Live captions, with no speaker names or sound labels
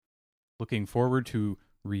Looking forward to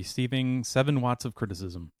receiving 7 watts of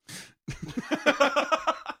criticism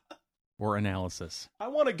or analysis. I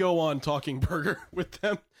want to go on Talking Burger with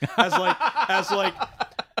them as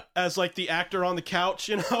like the actor on the couch,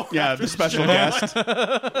 you know? Yeah, the special guest. Well,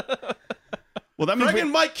 that means Greg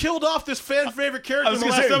and Mike killed off this fan favorite character in the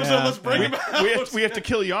last episode. yeah. Let's bring him out. we have to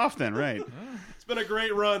kill you off then, right? It's been a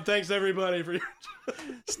great run. Thanks everybody for your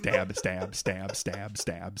Stab, stab, stab, stab,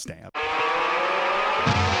 stab, stab.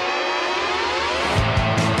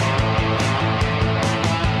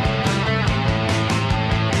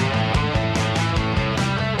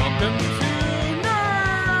 Welcome to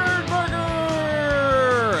Nerd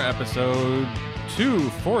Burger, episode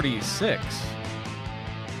 246.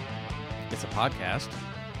 It's a podcast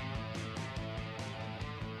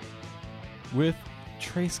with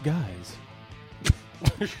Trace Guys.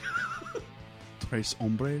 Tres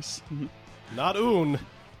hombres. not un,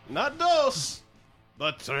 not dos,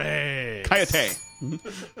 but tres. Cállate.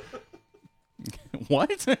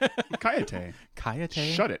 What? Cállate.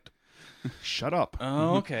 Kayate? Shut it. Shut up.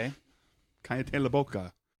 Oh, okay. Cállate la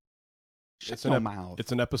boca. It's Shut an, your mouth.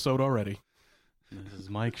 it's an episode already. This is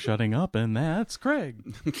Mike shutting up, and that's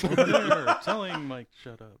Craig over there telling Mike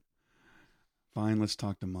shut up. Fine, let's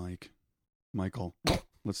talk to Mike. Michael.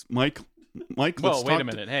 Mike, let's Whoa, talk wait a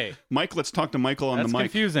minute. Hey, Mike, let's talk to Michael on that's the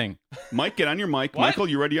mic. confusing. Mike, get on your mic. What? Michael,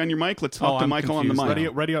 you ready on your mic? Let's talk to I'm Michael on the confused.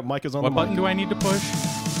 mic. Ready up. Mike is on What the button mic. do I need to push?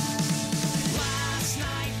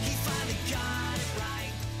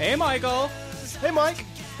 Hey, Michael. Hey, Mike.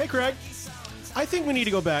 Hey, Craig. I think we need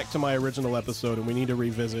to go back to my original episode and we need to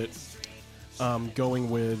revisit going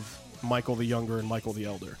with Michael the Younger and Michael the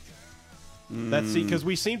Elder. That's because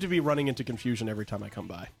we seem to be running into confusion every time I come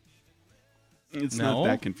by. It's No. not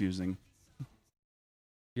that confusing.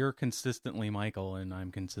 You're consistently Michael, and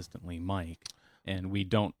I'm consistently Mike. And we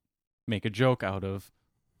don't make a joke out of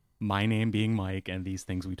my name being Mike and these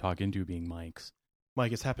things we talk into being Mike's.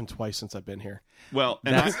 Mike, it's happened twice since I've been here. Well,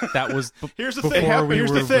 and That was Here's the before thing. we Here's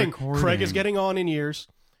were the thing. recording. Craig is getting on in years,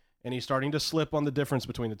 and he's starting to slip on the difference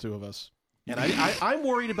between the two of us. And I'm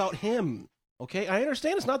worried about him. Okay, I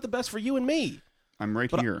understand it's not the best for you and me. I'm right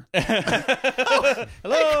here.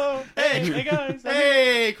 Hello. Hey guys.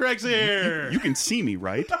 Hey, Craig's here. You can see me,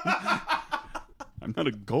 right? I'm not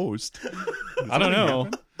a ghost. I don't know.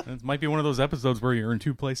 It might be one of those episodes where you're in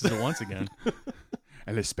two places at once again.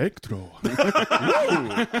 El espectro.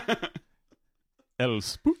 El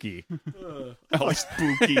spooky. El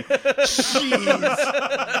spooky. Jeez.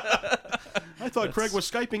 I thought Craig was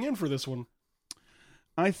Skyping in for this one.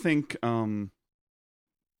 I think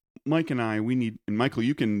Mike and I, we need, and Michael,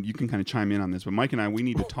 you can kind of chime in on this, but Mike and I, we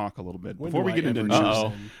need to talk a little bit When before do we I get into ever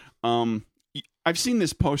news. Uh-oh. I've seen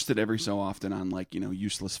this posted every so often on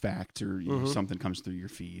useless facts or Mm-hmm. something comes through your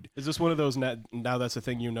feed. Is this one of those now that's a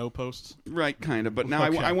thing you know posts? Right, kind of. But now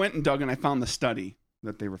Okay. I went and dug and I found the study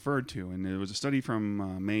that they referred to, and it was a study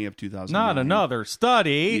from May of 2009. Not another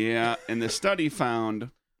study. Yeah, and the study found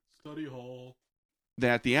Study hall.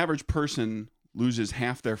 that the average person loses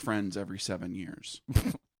half their friends every 7 years.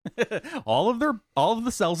 all of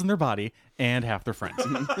the cells in their body and half their friends.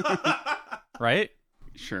 Right?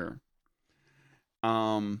 Sure.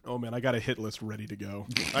 Oh man, I got a hit list ready to go.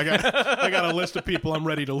 I got a list of people I'm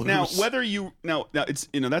ready to lose. Now, whether you now it's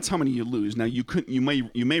that's how many you lose. Now you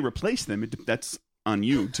may replace them. That's on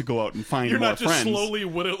you to go out and find you're more not just friends. slowly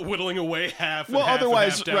whittling away half. And Well, half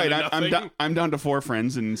otherwise, and half down right? to nothing. I'm down to 4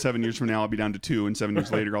 friends, and 7 years from now I'll be down to 2, and 7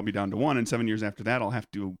 years later I'll be down to 1, and 7 years after that I'll have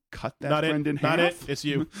to cut that Not friend it. in half. Not it. It's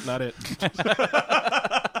you. Not it.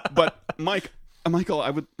 But Michael,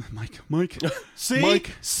 Mike. See,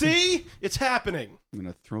 Mike. see, it's happening. I'm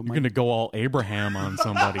gonna throw. You're gonna go all Abraham on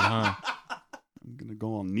somebody, huh? I'm gonna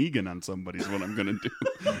go all Negan on somebody. Is what I'm gonna do.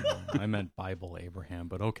 I meant Bible Abraham,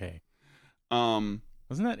 but okay. Um.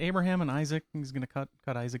 Wasn't that Abraham and Isaac? He's gonna cut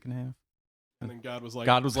Isaac in half. And then God was like,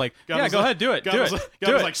 God was like, God yeah, was go like- ahead, do it, God do was it, like, God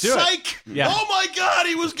do was it, like, do it. psych! Yeah. Oh my God,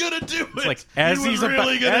 he was gonna do it. It's like as he was he's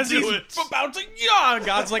really gonna as do he's it. about to yawn,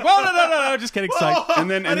 God's like, well, no, just kidding, psych. Oh,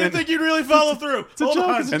 And then- I didn't think you'd really follow through. It's a Hold joke,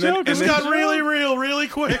 on. it's a And then- joke. and This then- got really real, really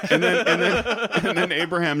quick. And then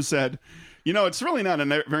Abraham said, it's really not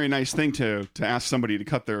a very nice thing to ask somebody to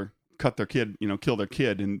cut their kid, kill their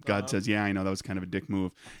kid. And God says, yeah, I know that was kind of a dick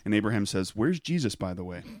move. And Abraham says, where's Jesus, by the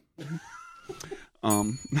way?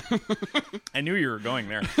 I knew you were going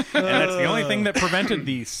there, and that's the only thing that prevented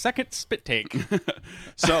the second spit take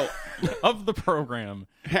So of the program.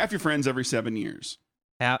 half your friends every 7 years.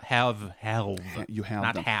 Have You have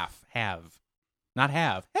not them. have. Not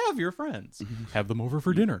have your friends. Have them over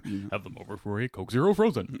for dinner. Have them over for a Coke Zero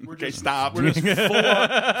Frozen. Okay, stop. We're just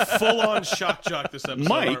full on shock jock this episode,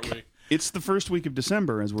 Mike. aren't we? It's the first week of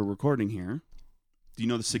December as we're recording here. Do you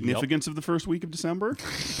know the significance of the first week of December?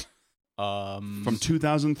 From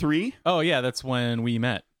 2003? Oh, yeah, that's when we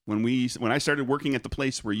met. When I started working at the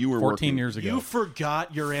place where you were 14 working. years ago. You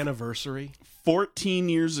forgot your anniversary? 14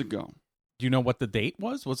 years ago. Do you know what the date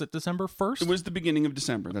was? Was it December 1st? It was the beginning of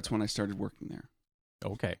December. That's when I started working there.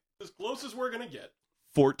 Okay. As close as we're going to get.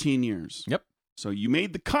 14 years. Yep. So you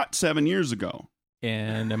made the cut 7 years ago.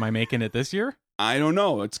 And am I making it this year? I don't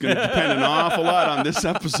know. It's going to depend an awful lot on this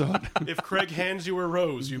episode. If Craig hands you a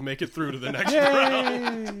rose, you make it through to the next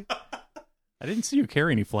round. I didn't see you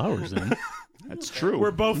carry any flowers in. That's true. We're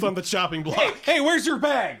both on the chopping block. Hey, where's your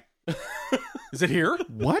bag? Is it here?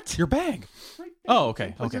 What? Your bag. Oh,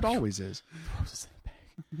 okay. As Okay. it always is.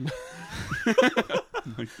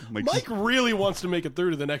 Mike really wants to make it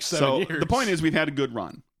through to the next 7 years. The point is, we've had a good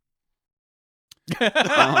run.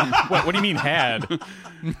 What do you mean had?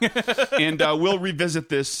 And we'll revisit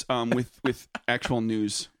this with actual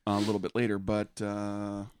news a little bit later. But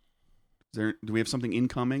do we have something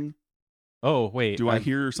incoming? Oh, wait. Do I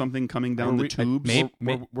hear something coming down the tubes?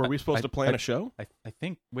 Were we supposed to plan a show? I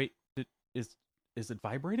think. Wait, is it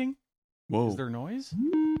vibrating? Whoa. Is there noise?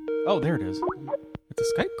 Oh, there it is. It's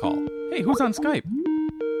a Skype call. Hey, who's on Skype?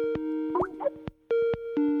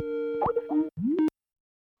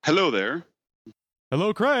 Hello there.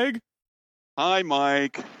 Hello, Craig. Hi,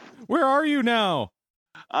 Mike. Where are you now?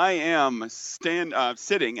 I am sitting.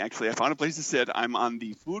 Actually, I found a place to sit. I'm on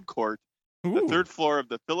the food court, the third floor of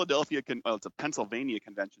the Philadelphia. It's a Pennsylvania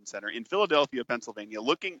Convention Center in Philadelphia, Pennsylvania.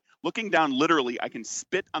 Looking down, literally, I can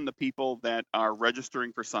spit on the people that are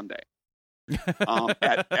registering for Sunday.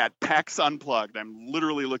 At PAX Unplugged, I'm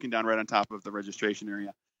literally looking down right on top of the registration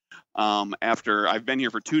area. After I've been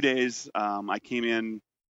here for 2 days, I came in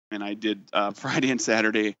and I did Friday and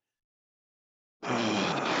Saturday.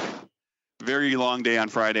 Very long day on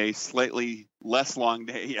Friday, slightly less long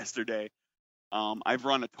day yesterday. I've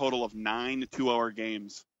run a total of 9 2-hour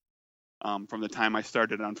games from the time I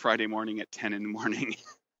started on Friday morning at 10 in the morning.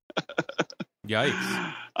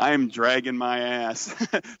 Yikes. I'm dragging my ass.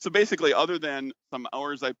 So basically, other than some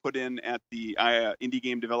hours I put in at the Indie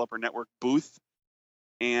Game Developer Network booth,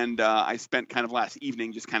 and I spent kind of last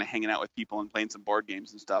evening just kind of hanging out with people and playing some board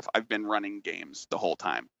games and stuff, I've been running games the whole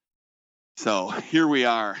time. So here we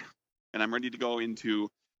are, and I'm ready to go into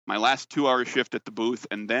my last 2-hour shift at the booth,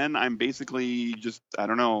 and then I'm basically just, I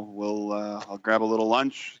don't know, I'll grab a little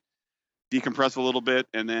lunch, decompress a little bit,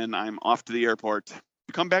 and then I'm off to the airport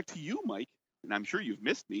to come back to you, Mike. And I'm sure you've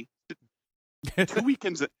missed me. 2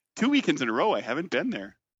 weekends in a row, I haven't been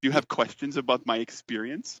there. Do you have questions about my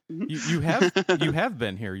experience? You have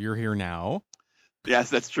been here. You're here now.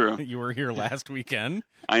 Yes, that's true. You were here last weekend.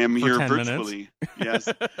 I am for here 10 virtually. minutes.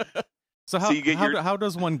 Yes. So how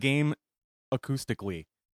does one game acoustically?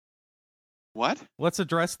 What? Let's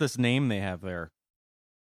address this name they have there.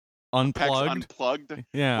 PAX Unplugged. Unplugged.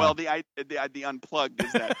 Yeah. Well, the Unplugged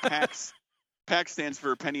is that PAX. PAX stands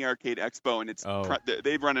for Penny Arcade Expo, and it's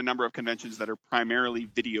they've run a number of conventions that are primarily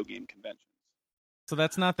video game conventions. So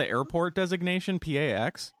that's not the airport designation,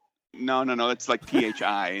 PAX? No. It's like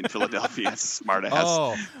PHI in Philadelphia. Smart ass.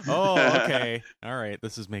 Oh, okay. All right.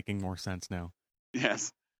 This is making more sense now.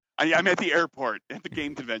 Yes. I'm at the airport, at the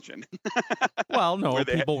game convention. Well, no,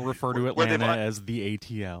 people refer to where Atlanta as the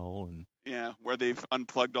ATL. And... Yeah, where they've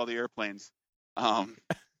unplugged all the airplanes.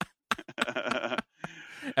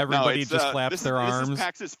 Everybody just claps their arms. This is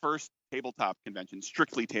PAX's first tabletop convention,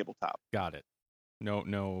 strictly tabletop. Got it.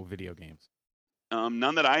 No video games.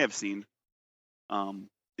 None that I have seen.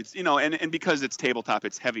 It's and because it's tabletop,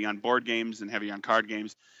 it's heavy on board games and heavy on card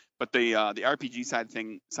games. But the RPG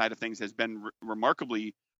side of things has been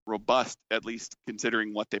remarkably robust, at least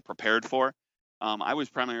considering what they prepared for. I was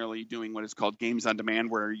primarily doing what is called games on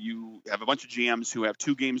demand, where you have a bunch of GMs who have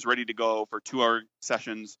 2 games ready to go for 2-hour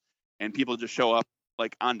sessions, and people just show up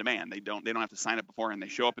like on demand. They don't have to sign up before, and they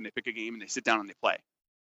show up and they pick a game and they sit down and they play.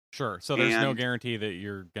 Sure. So there's no guarantee that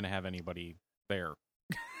you're going to have anybody there.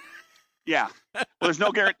 Yeah. Well, there's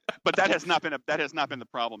no guarantee, but that has not been the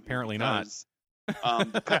problem. Apparently not.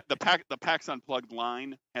 The PAX Unplugged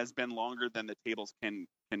line has been longer than the tables can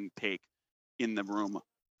take in the room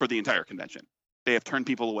for the entire convention. They have turned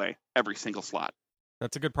people away every single slot.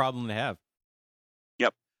 That's a good problem to have.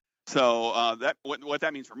 Yep. So what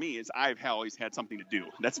that means for me is I've always had something to do.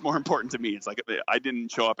 That's more important to me. It's like I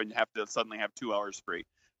didn't show up and have to suddenly have 2 hours free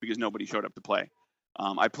because nobody showed up to play.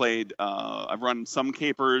 I played. I've run some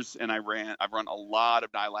capers, and I've run a lot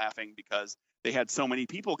of Die Laughing because they had so many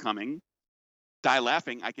people coming. Die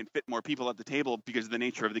Laughing, I can fit more people at the table because the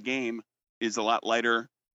nature of the game is a lot lighter.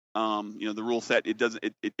 The rule set,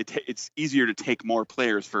 it's easier to take more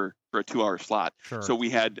players for a 2-hour slot. Sure. So we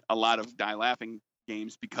had a lot of Die Laughing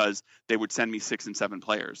games because they would send me 6 and 7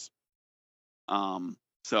 players.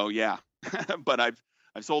 So yeah, but I've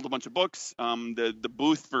sold a bunch of books. The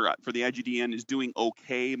booth for the IGDN is doing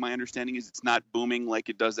okay. My understanding is it's not booming like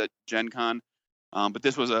it does at Gen Con. But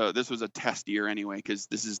this was a test year anyway, because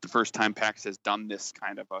this is the first time PAX has done this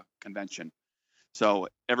kind of a convention. So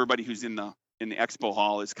everybody who's in the expo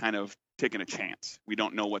hall is kind of taking a chance. We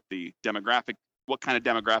don't know what kind of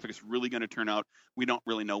demographic is really going to turn out. We don't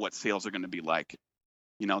really know what sales are going to be like.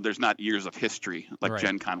 There's not years of history like Right.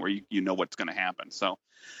 Gen Con where you know what's going to happen. So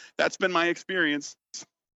that's been my experience.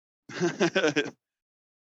 Got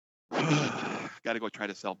to go try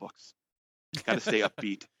to sell books. Got to stay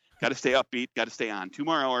upbeat. Got to stay upbeat. Got to stay on. 2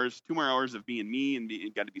 more hours. 2 more hours of being me and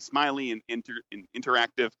got to be smiley and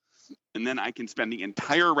interactive. And then I can spend the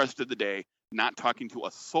entire rest of the day not talking to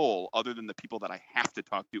a soul other than the people that I have to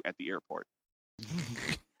talk to at the airport.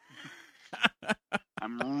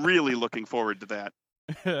 I'm really looking forward to that.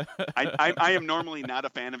 I am normally not a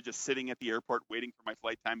fan of just sitting at the airport waiting for my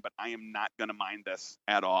flight time, but I am not going to mind this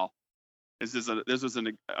at all. A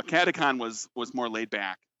Catacon was more laid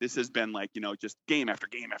back. This has been like, just game after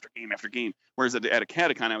game after game after game. Whereas at a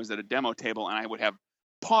Catacon, I was at a demo table and I would have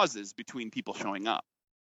pauses between people showing up.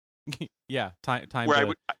 Yeah, time Where I to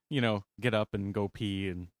would- get up and go pee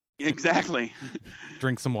and Exactly.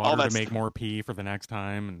 drink some All water that to make stuff. more pee for the next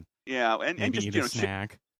time, and Yeah, and maybe just eat a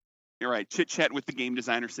snack. You're right. Chit chat with the game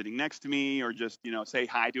designer sitting next to me, or just say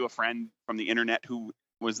hi to a friend from the internet who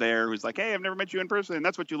was there, who's like, "Hey, I've never met you in person.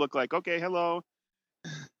 That's what you look like. Okay, hello."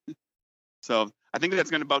 So I think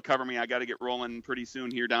that's going to about cover me. I got to get rolling pretty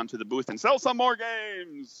soon here down to the booth and sell some more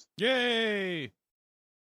games. Yay!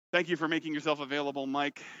 Thank you for making yourself available,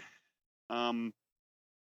 Mike.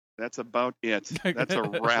 That's about it. That's a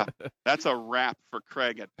wrap. That's a wrap for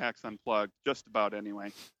Craig at PAX Unplugged. Just about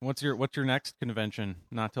anyway. What's your next convention?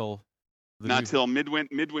 Not till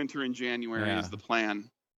midwinter in January Yeah. is the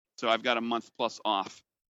plan. So I've got a month plus off,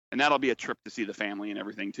 and that'll be a trip to see the family and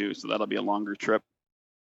everything too. So that'll be a longer trip.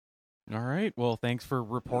 All right. Well, thanks for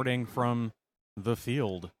reporting from the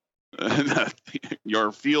field.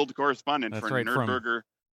 Your field correspondent That's for right, from- Nerdburger.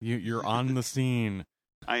 You're on the scene.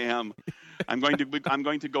 I am. I'm going to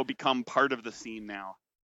go become part of the scene now.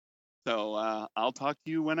 So I'll talk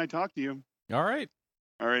to you when I talk to you. All right.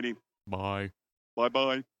 Alrighty. Bye. Bye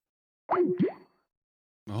bye.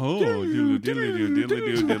 Oh,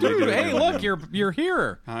 diddly-doo. Hey, look, you're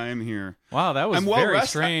here. I'm here. Wow, that was I'm well very rested.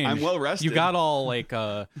 strange. I'm well rested. You got all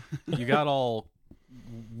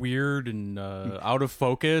weird and out of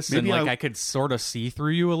focus, Maybe and I could sort of see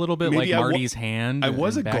through you a little bit, like Maybe Marty's hand. I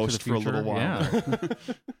was in a Back to the ghost for a little Future. while.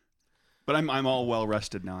 Yeah. But I'm all well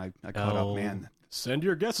rested now. I caught Oh. up, man. Send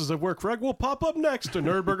your guesses of where Craig will pop up next to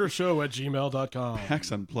nerdburgershow@gmail.com.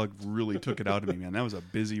 PAX Unplugged really took it out of me, man. That was a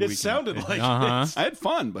busy It weekend. sounded like Uh-huh. it. I had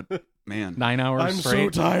fun, but man, 9 hours I'm so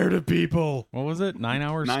straight. tired of people. What was it? 9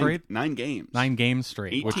 hours straight? nine games. 9 games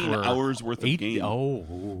straight. which 18 were hours worth of 8 game.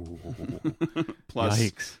 Oh. plus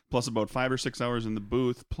Yikes. plus about 5 or 6 hours in the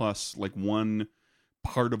booth, plus like one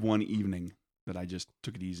part of one evening that I just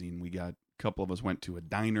took it easy, and a couple of us went to a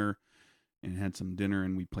diner and had some dinner,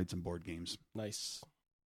 and we played some board games. Nice.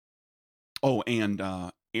 Oh, and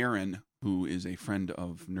Aaron, who is a friend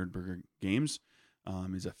of Nerdburger Games,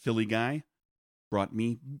 is a Philly guy, brought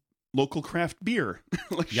me local craft beer.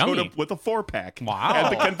 Showed Yummy. up with a 4-pack Wow. at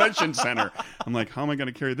the convention center. I'm like, how am I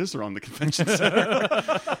going to carry this around the convention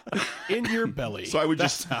center? In your belly. So I would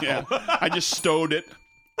I just stowed it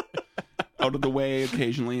out of the way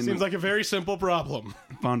occasionally, and Seems like a very simple problem.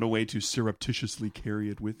 found a way to surreptitiously carry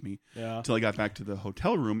it with me Yeah. until I got back to the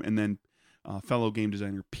hotel room, and then fellow game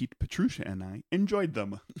designer Pete Petrusha and I enjoyed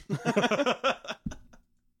them.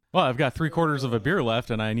 Well, I've got 3/4 of a beer left,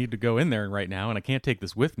 and I need to go in there right now, and I can't take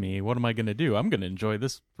this with me. What am I going to do? I'm going to enjoy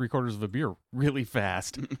this 3/4 of a beer really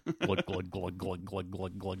fast. Glug, glug, glug, glug, glug,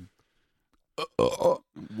 glug, glug.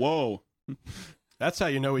 Whoa. That's how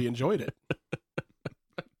you know he enjoyed it.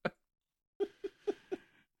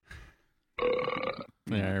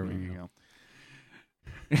 There we go.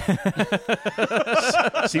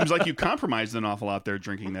 Seems like you compromised an awful lot there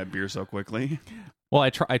drinking that beer so quickly. Well, I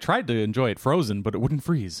tried to enjoy it frozen, but it wouldn't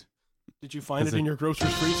freeze. Did you find Is it in it- your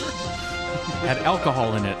grocer's freezer? Had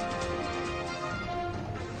alcohol in it.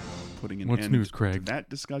 Putting an What's end news, to Craig? that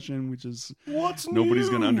discussion, which is What's nobody's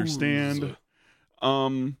going to news? understand.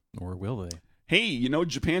 Or will they? Hey,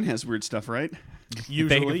 Japan has weird stuff, right?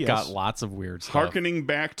 Usually, They've yes. got lots of weird stuff. Harkening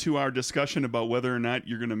back to our discussion about whether or not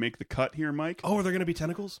you're going to make the cut here, Mike. Oh, are there going to be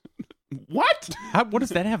tentacles? What? What does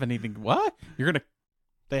that have anything? What? You're going to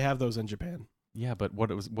They have those in Japan. Yeah, but what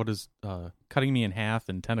does cutting me in half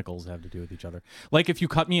and tentacles have to do with each other? Like, if you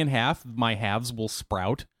cut me in half, my halves will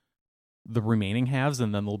sprout the remaining halves,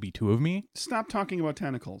 and then there'll be two of me. Stop talking about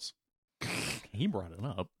tentacles. He brought it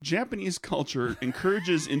up. Japanese culture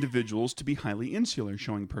encourages individuals to be highly insular.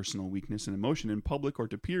 Showing personal weakness and emotion in public or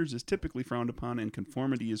to peers is typically frowned upon, and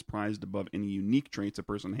conformity is prized above any unique traits a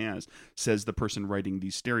person has, says the person writing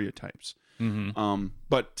these stereotypes. Mm-hmm.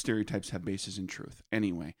 But stereotypes have basis in truth.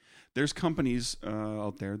 Anyway, there's companies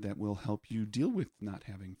out there that will help you deal with not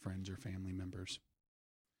having friends or family members.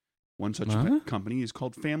 One such company is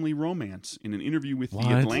called Family Romance. In an interview with The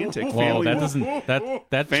Atlantic, Whoa,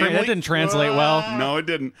 that didn't translate well. No, it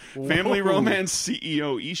didn't. Family Romance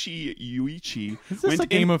CEO Ishii Yuichi Is this a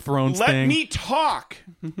Game of Thrones Let thing? me talk.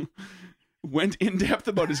 Went in depth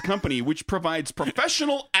about his company, which provides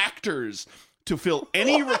professional actors to fill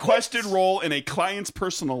any requested role in a client's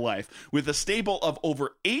personal life. With a stable of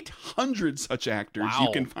over 800 such actors, Wow.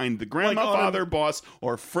 you can find the grandma, father, boss,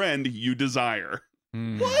 or friend you desire.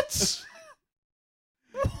 What?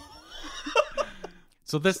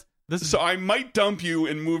 So I might dump you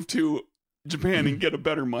and move to Japan and get a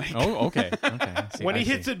better mic. Oh, okay. See, When I he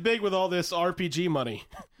see. hits it big with all this RPG money,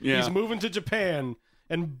 Yeah. he's moving to Japan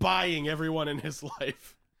and buying everyone in his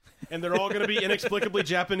life. And they're all going to be inexplicably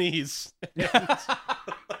Japanese.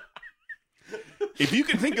 If you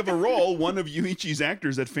can think of a role, one of Yuichi's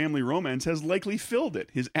actors at Family Romance has likely filled it.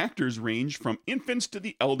 His actors range from infants to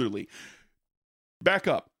the elderly. Back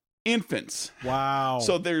up. Infants. Wow.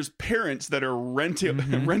 So there's parents that are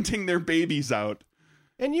renting their babies out.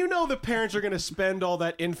 And you know the parents are going to spend all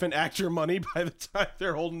that infant actor money by the time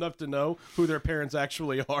they're old enough to know who their parents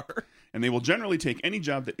actually are. And they will generally take any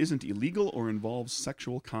job that isn't illegal or involves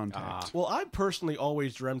sexual contact. Well, I personally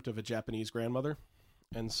always dreamt of a Japanese grandmother.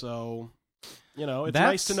 And so, you know, it's That's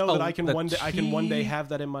nice to know that I can the one day have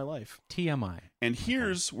that in my life. TMI. And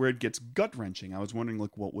here's where it gets gut-wrenching. I was wondering,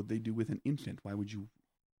 like, what would they do with an infant? Why would you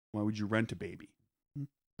rent a baby?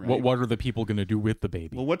 Right? What are the people going to do with the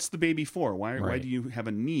baby? Well, what's the baby for? Why Right. do you have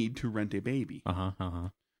a need to rent a baby?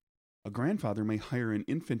 A grandfather may hire an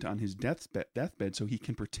infant on his deathbed so he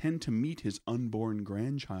can pretend to meet his unborn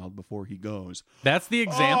grandchild before he goes. That's the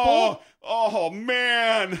example? Oh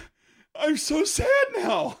man. I'm so sad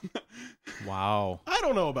now. Wow. I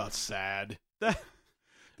don't know about sad. That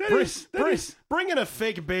Bring in a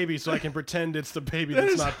fake baby so I can pretend it's the baby That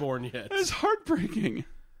that's is- not born yet. is heartbreaking.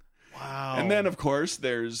 Wow. And then, of course,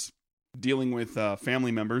 there's dealing with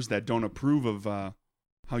family members that don't approve of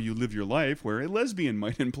how you live your life, where a lesbian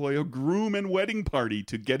might employ a groom and wedding party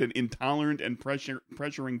to get an intolerant and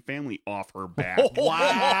pressuring family off her back.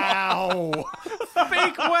 wow.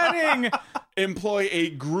 Fake wedding. Employ a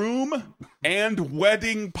groom and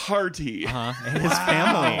wedding party. And his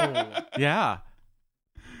family. Yeah.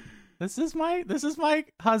 This is my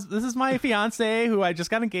husband. This is my fiance who I just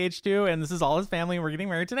got engaged to, and this is all his family. And we're getting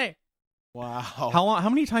married today. Wow. How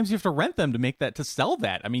many times do you have to rent them to sell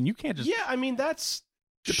that? I mean, you can't just Yeah, I mean that's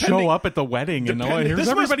show up at the wedding and depending- here's this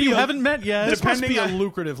must everybody be you a- haven't met yet. this must be a Depending on-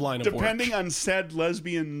 lucrative line of work. Depending on said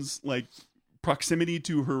lesbian's like proximity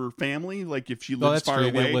to her family, like if she Oh, lives that's far true.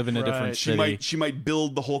 away, They live in a Right. different she city. might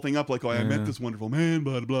build the whole thing up like, oh, I met this wonderful man,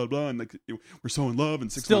 blah blah blah, and like we're so in love,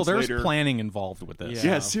 and 6 Still, months there's later, planning involved with this.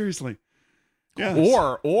 yeah, seriously, yeah,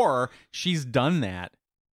 Or she's done that,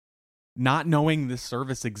 not knowing this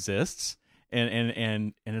service exists,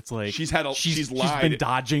 and it's like she's lied, she's been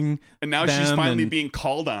dodging, and now she's them finally and- being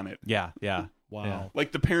called on it. yeah. Wow. Yeah.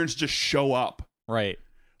 Like the parents just show up. Right.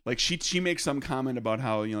 Like she makes some comment about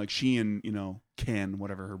how like she and Ken,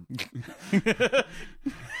 whatever her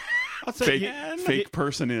I'll say fake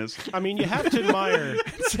person is. I mean, you have to admire.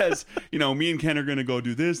 It says, me and Ken are going to go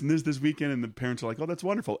do this and this weekend, and the parents are like, oh, that's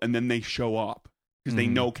wonderful, and then they show up because they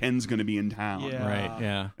know Ken's going to be in town. Yeah. Right.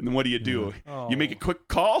 Yeah. And then what do? Oh. You make a quick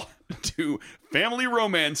call to Family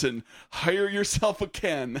Romance and hire yourself a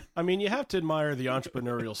Ken. I mean, you have to admire the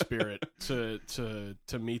entrepreneurial spirit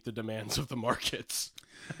to meet the demands of the markets.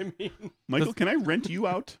 I mean, Michael, can I rent you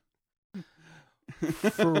out?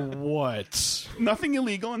 for what? Nothing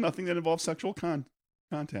illegal and nothing that involves sexual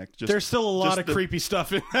contact. Just, There's still a lot just of the- creepy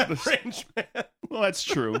stuff in that range, man. well, that's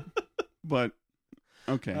true, but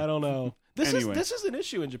okay. I don't know. Anyway. This is an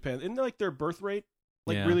issue in Japan. Isn't like their birth rate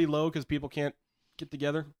Yeah. really low because people can't get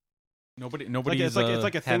together? Nobody's it's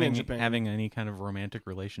like a thing in Japan. having any kind of romantic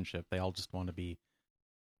relationship. They all just want to be.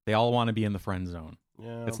 They all want to be in the friend zone.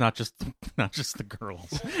 Yeah. It's not just the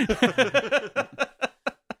girls.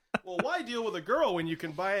 Well, why deal with a girl when you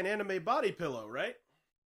can buy an anime body pillow, right?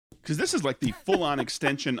 Because this is like the full-on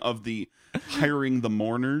extension of the hiring the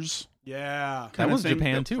mourners. Yeah. That kinda was thing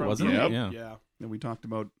Japan that too, from- wasn't Yep. it? Yeah. Yeah. that we talked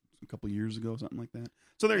about a couple years ago, something like that.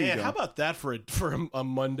 So there you Man, go. how about that for a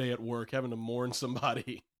Monday at work, having to mourn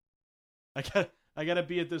somebody? I gotta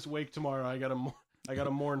be at this wake tomorrow. I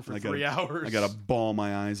gotta mourn for 3 hours. I gotta bawl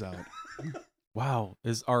my eyes out. Wow,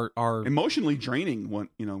 is our Emotionally draining.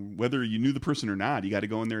 Whether you knew the person or not, you got to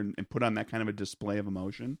go in there and put on that kind of a display of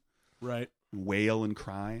emotion, right? Wail and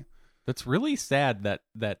cry. That's really sad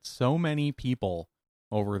that so many people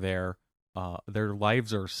over there, their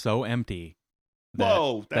lives are so empty.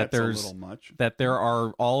 Whoa, that's there's a little much. That there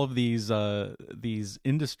are all of these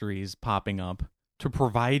industries popping up to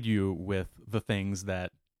provide you with the things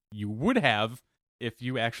that you would have if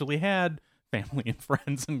you actually had family and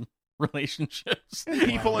friends and relationships. And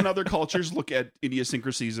people in other cultures look at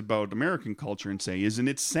idiosyncrasies about American culture and say, "Isn't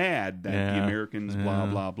it sad that the Americans blah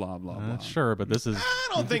blah blah blah blah?" Sure, but this is I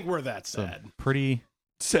don't think we're that sad. pretty.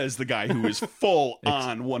 Says the guy who is full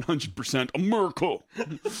on 100% America.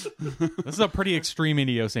 This is a pretty extreme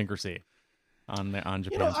idiosyncrasy on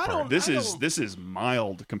Japan's part. This is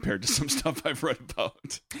mild compared to some stuff I've read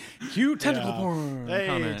about. Cute tentacle porn. Hey,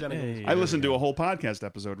 comment. tentacles. Hey, I listened to a whole podcast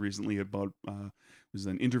episode recently about it was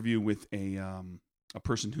an interview with a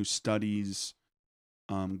person who studies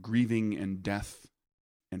grieving and death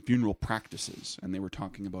and funeral practices, and they were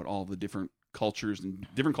talking about all the different cultures and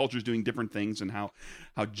different cultures doing different things and how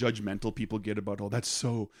judgmental people get about, oh, that's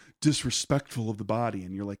so disrespectful of the body,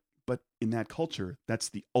 and you're like, but in that culture, that's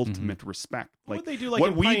the ultimate respect. Like What they do, like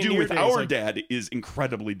what in we do Pioneer with Days, our like- dad is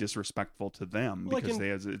incredibly disrespectful to them Like because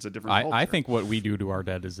in- it's a different culture. I think what we do to our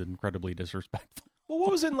dead is incredibly disrespectful. Well,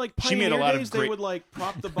 what was it in like She made Pioneer a lot of Days? great- They would like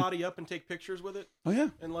prop the body up and take pictures with it, Oh yeah.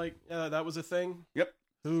 and like that was a thing. Yep.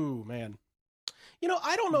 Ooh, man.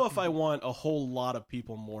 I don't know if I want a whole lot of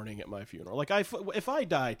people mourning at my funeral. Like, if I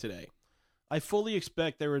die today, I fully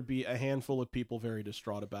expect there would be a handful of people very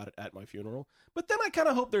distraught about it at my funeral. But then I kind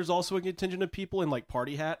of hope there's also a contingent of people in like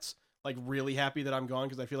party hats, like really happy that I'm gone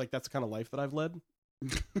because I feel like that's the kind of life that I've led.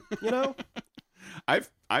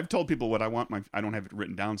 I've told people what I want. I don't have it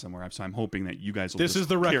written down somewhere, so I'm hoping that you guys will This just is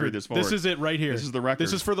the carry record. this forward. This is it right here. This is the record.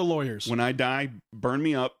 This is for the lawyers. When I die, burn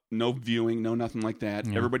me up. No viewing, no nothing like that.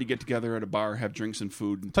 Yeah. Everybody get together at a bar, have drinks and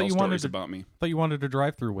food, and Thought tell you wanted stories to- about me. I thought you wanted a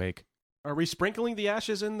drive-through wake. Are we sprinkling the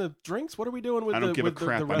ashes in the drinks? What are we doing with I don't give a with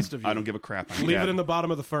crap. the rest of you? I don't give a crap. I'm Leave dead. it in the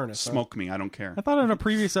bottom of the furnace. huh? Smoke me. I don't care. I thought in a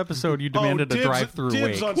previous episode you demanded a dibs- drive-through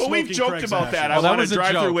dibs wake. on- Well, we've smoking joked Craig's about that. ashes. I that want was a a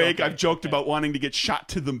drive-through joke. wake. Okay, I've joked okay. about wanting to get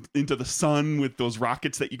shot into the sun with those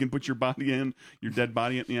rockets that you can put your body in, your dead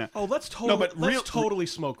body in. Yeah. Oh, let's totally but let's totally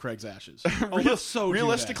smoke Craig's ashes. Oh, Real- let's so do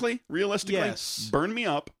that. realistically, Yes. burn me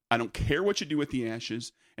up. I don't care what you do with the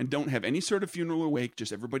ashes, and don't have any sort of funeral or wake.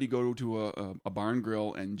 Just everybody go to a bar and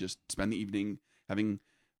grill and just spend the evening having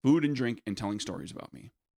food and drink and telling stories about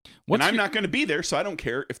me. And I'm not going to be there, so I don't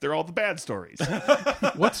care if they're all the bad stories.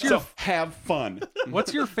 What's your So have fun.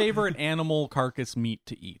 What's your favorite animal carcass meat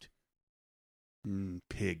to eat?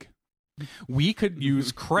 Pig. We could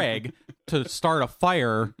use Craig to start a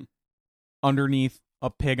fire underneath a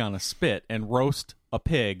pig on a spit and roast a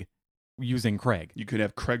pig using Craig. You could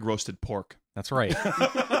have Craig roasted pork. That's right.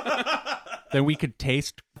 Then we could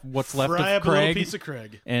taste what's left Fry of up a little Craig piece of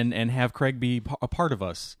Craig. and have Craig be a part of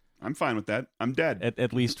us, I'm fine with that. I'm dead.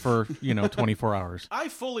 at least for 24 hours. I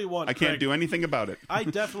fully want. I can't Craig. do anything about it. I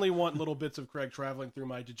definitely want little bits of Craig traveling through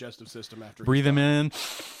my digestive system after. Breathe him in.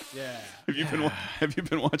 Yeah. Have you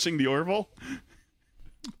been watching The Orville?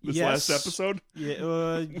 This Yes. last episode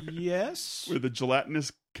Yeah. Yes. where the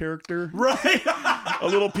gelatinous character, Right. a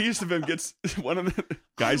little piece of him gets one of the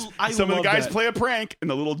guys. I some of the love guys that. play a prank, and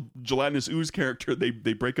the little gelatinous ooze character they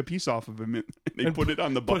break a piece off of him and they And put it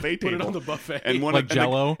on the buffet Put table. it on the buffet. and one Like of, and the-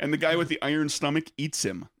 Jell-O? and the guy with the iron stomach eats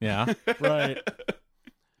him. Yeah. right.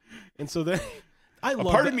 And so then, I A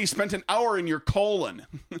love. part that. of me spent an hour in your colon.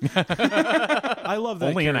 I love that.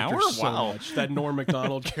 Only an character hour? So Wow. much. That Norm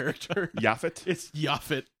Macdonald character. Yaphet. It's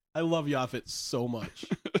Yaphet. I love Yaphet so much.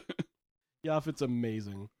 Yaphet's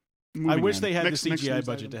amazing. I Moving wish on. they had Next the CGI news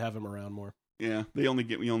budget item. to have him around more. Yeah, we only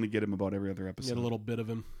get him about every other episode. Get a little bit of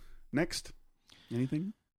him. Next,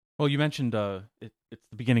 anything? Well, you mentioned it's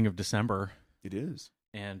the beginning of December, It is.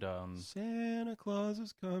 and Santa Claus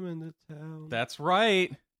is coming to town. that's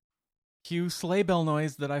right. Cue sleigh bell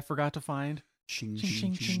noise that I forgot to find. Ching,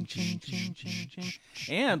 Ching, ching, ching, ching, ching,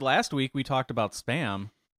 ching. And last week we talked about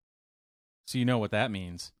spam, so you know what that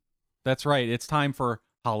means. That's right. It's time for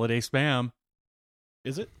holiday spam.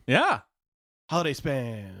 Is it? Yeah. Holiday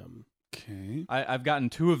spam. Okay. I've gotten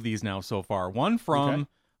 2 of these now so far. One from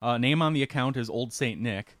name on the account is Old Saint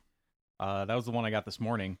Nick. That was the one I got this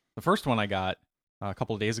morning. The first one I got a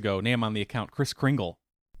couple of days ago, name on the account Chris Kringle.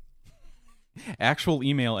 Actual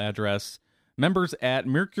email address Members at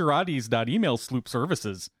Mercuriades.email sloop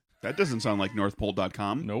services. That doesn't sound like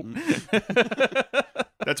NorthPole.com. Nope.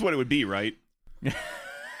 That's what it would be, right?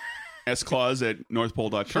 S-Clause at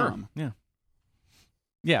NorthPole.com. Sure. Yeah.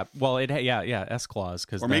 Yeah. Well, yeah. S clause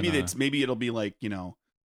because Or maybe maybe it'll be like,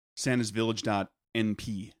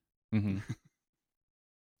 santasvillage.np mm-hmm.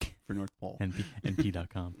 for North Pole.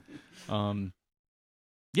 np.com.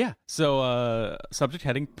 Yeah. So subject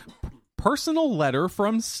heading: personal letter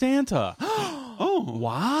from Santa. Oh,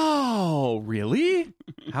 wow! Really?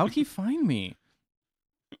 How'd he find me?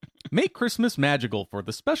 Make Christmas magical for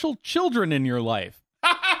the special children in your life.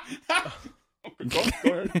 Go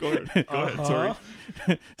ahead. Sorry.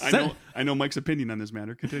 I know Mike's opinion on this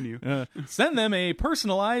matter. Continue. Send them a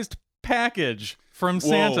personalized package from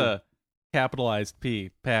Santa. Capitalized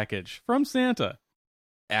P. Package from Santa.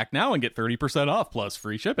 Act now and get 30% off plus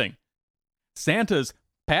free shipping. Santa's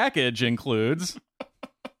package includes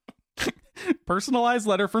personalized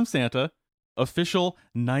letter from Santa, official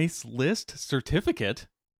nice list certificate.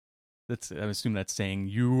 I assume that's saying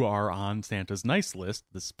you are on Santa's nice list.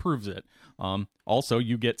 This proves it. Also,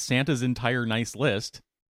 you get Santa's entire nice list,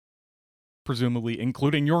 presumably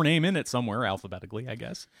including your name in it somewhere, alphabetically, I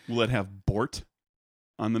guess. Will it have Bort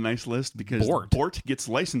on the nice list? Because Bort gets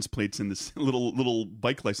license plates in this little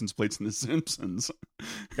bike license plates in The Simpsons.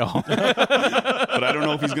 Oh. But I don't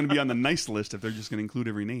know if he's going to be on the nice list if they're just going to include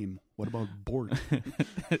every name. What about Bort?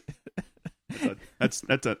 That's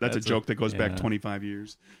a joke that goes back 25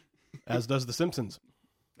 years. As does The Simpsons.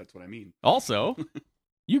 That's what I mean. Also,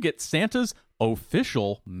 you get Santa's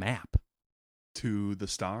official map. To the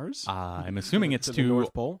stars? I'm assuming it's the to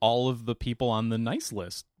North Pole? all of the people on the nice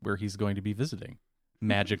list where he's going to be visiting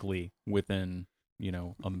magically within,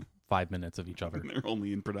 5 minutes of each other. They're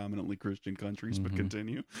only in predominantly Christian countries, but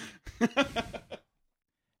continue.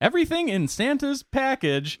 Everything in Santa's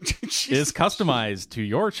package is customized to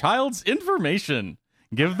your child's information.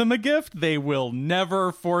 Give them a gift they will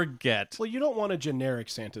never forget. Well, you don't want a generic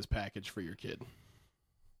Santa's package for your kid.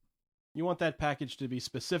 You want that package to be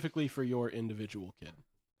specifically for your individual kid.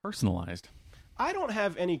 Personalized. I don't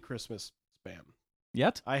have any Christmas spam.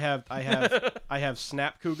 Yet? I have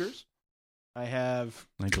Snap Cougars. I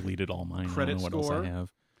deleted all mine. Credit I don't know what score. else I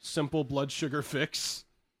have. Simple blood sugar fix.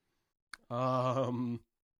 My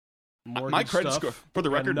Mortgage credit stuff, score, for the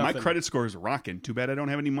and record, my nothing. credit score is rocking. Too bad I don't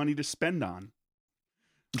have any money to spend on.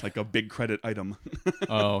 Like a big credit item.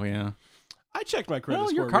 Oh, yeah. I checked my credit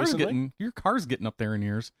score your recently. car's getting up there in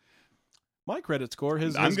years. My credit score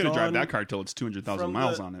has I'm going to drive gone that car till it's 200,000 from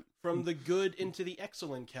miles the- on it. from the good into the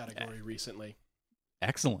excellent category recently.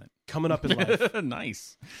 Excellent. Coming up in life.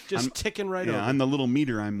 Nice. Just ticking right over. On the little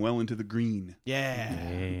meter, I'm well into the green. Yeah.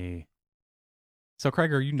 Yay. So,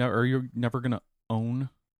 Craig, are you never going to own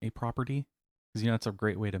a property? Because that's a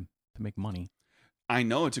great way to make money. I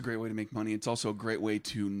know it's a great way to make money. It's also a great way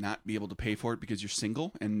to not be able to pay for it because you're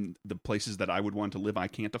single, and the places that I would want to live, I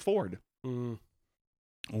can't afford.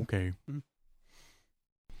 Okay.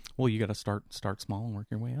 Well, you got to start small and work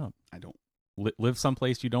your way up. I don't. Live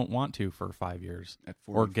someplace you don't want to for 5 years, At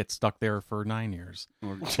 40, or get stuck there for 9 years.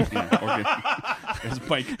 As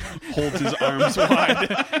Mike holds his arms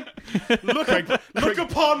wide. Look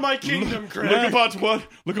upon my kingdom, Craig.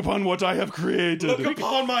 Look upon what I have created. Look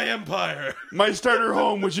upon my empire. My starter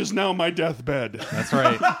home, which is now my deathbed. That's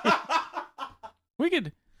right.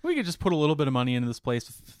 We could just put a little bit of money into this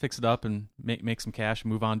place, fix it up, and make some cash,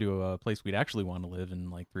 and move on to a place we'd actually want to live in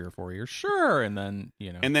like 3 or 4 years. Sure, and then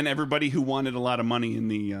And then everybody who wanted a lot of money in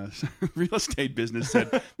the real estate business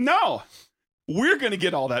said, "No, we're going to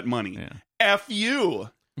get all that money. Yeah. F you."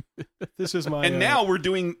 This is my And now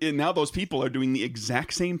now those people are doing the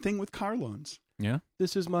exact same thing with car loans. Yeah.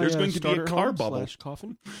 This is my There's going to be a starter car home bubble. /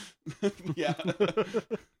 coffin. Yeah.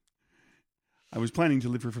 I was planning to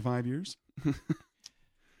live here for 5 years.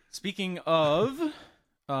 Speaking of,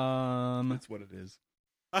 That's what it is.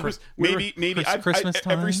 Maybe Christmas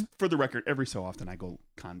time? For the record, every so often I go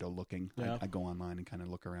condo looking. Yeah. I go online and kind of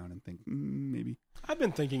look around and think, maybe. I've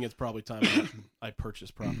been thinking it's probably time I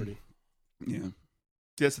purchase property. Yeah.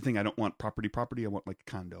 See, that's the thing. I don't want property. I want like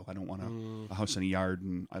a condo. I don't want a house and a yard,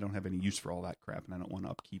 and I don't have any use for all that crap, and I don't want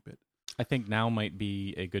to upkeep it. I think now might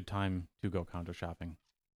be a good time to go condo shopping.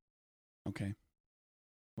 Okay.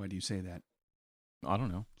 Why do you say that? I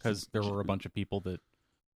don't know, because there were a bunch of people that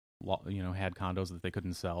had condos that they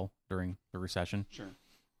couldn't sell during the recession. Sure.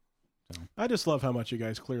 So. I just love how much you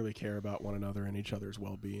guys clearly care about one another and each other's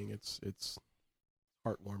well-being. It's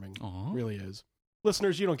heartwarming. Aww. It really is.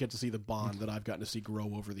 Listeners, you don't get to see the bond that I've gotten to see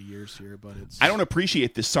grow over the years here, but it's... I don't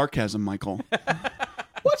appreciate this sarcasm, Michael.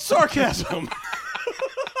 What sarcasm?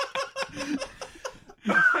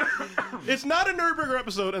 It's not a Nerdburger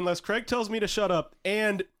episode unless Craig tells me to shut up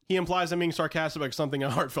and he implies I'm being sarcastic about something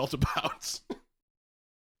I'm heartfelt about.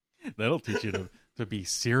 That'll teach you to be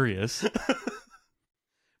serious.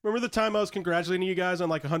 Remember the time I was congratulating you guys on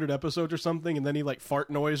like 100 episodes or something, and then he like fart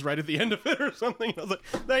noise right at the end of it or something? I was like,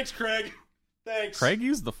 thanks, Craig. Thanks. Craig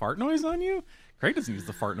used the fart noise on you? Craig doesn't use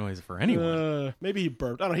the fart noise for anyone. Maybe he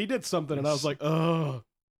burped. I don't know. He did something, and I was like, oh.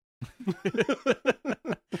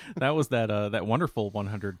 That was that wonderful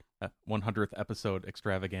 100th episode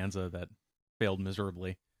extravaganza that failed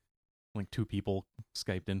miserably. Like 2 people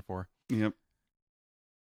Skyped in for. Yep.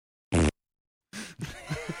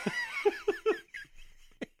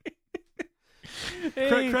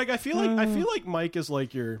 Hey, Craig, I feel like Mike is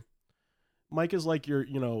like your,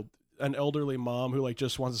 an elderly mom who like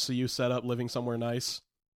just wants to see you set up living somewhere nice.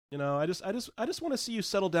 You know, I just want to see you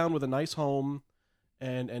settle down with a nice home,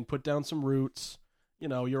 and put down some roots. You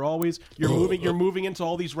know, you're moving into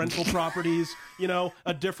all these rental properties. You know,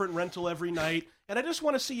 a different rental every night, and I just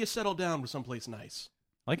want to see you settle down with someplace nice.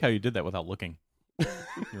 I like how you did that without looking.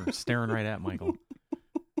 You're staring right at Michael.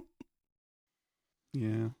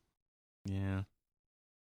 Yeah. Yeah.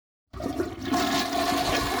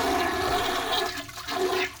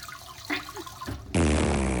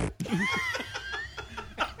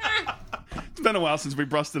 It's been a while since we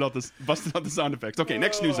busted out the sound effects. Okay,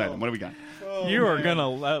 next news item. What do we got? You are gonna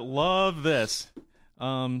love this.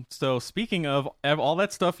 So speaking of all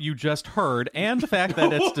that stuff you just heard, and the fact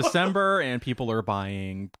that it's December and people are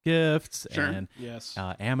buying gifts, Sure. and Yes.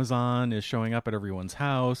 Amazon is showing up at everyone's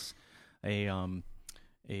house. A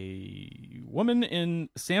woman in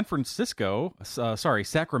Sacramento,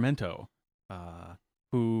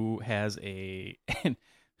 who has a.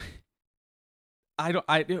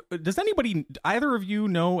 Does either of you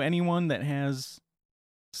know anyone that has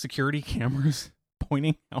security cameras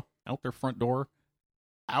pointing out their front door?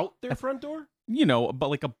 Out their front door? You know,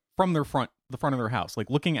 but like from the front of their house,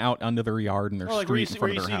 like looking out onto their yard and their Like street in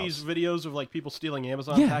front of their where you house. see these videos of like people stealing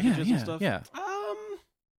Amazon packages and stuff? Yeah.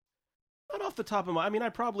 Not off the top of my... I mean, I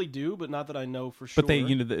probably do, but not that I know for sure. But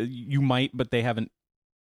you might, but they haven't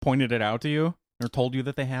pointed it out to you or told you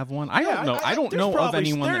that they have one. I don't know. I don't know of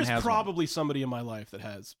anyone that has There's one. probably somebody in my life that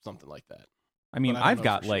has something like that. I mean, but I don't I've know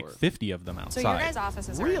got for like sure. 50 of them outside. So your guys'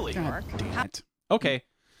 offices are Really? in New York. Damn it. Okay.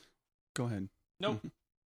 Go ahead. Nope.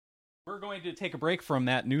 We're going to take a break from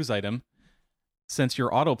that news item since your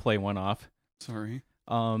autoplay went off. Sorry.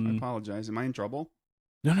 I Um, apologize. Am I in trouble?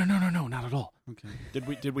 no, not at all. Okay.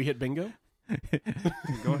 Did we hit bingo?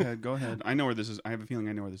 Go ahead. Go ahead. I know where this is. I have a feeling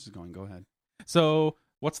I know where this is going. Go ahead. So,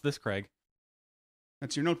 what's this, Craig?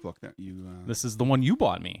 That's your notebook that you. This is the one you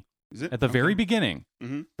bought me Is it at the very Okay. beginning.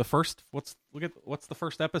 Mhm. The first. What's the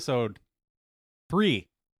first episode? 3.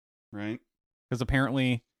 Right. Because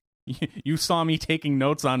apparently you saw me taking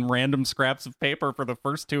notes on random scraps of paper for the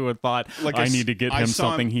first 2 and thought, I need to get him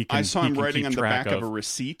something he can. I saw he him can writing keep on the track back of a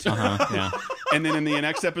receipt. Yeah. And then in the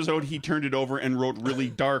next episode, he turned it over and wrote really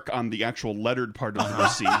dark on the actual lettered part of the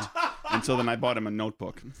receipt. And so then I bought him a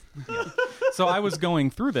notebook. So I was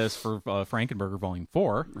going through this for Frankenberger Volume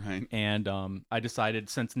 4, Right. and I decided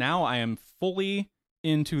since now I am fully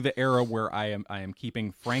into the era where I am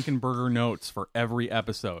keeping Frankenberger notes for every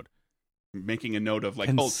episode. Making a note of like,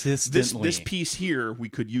 Consistently. this piece here we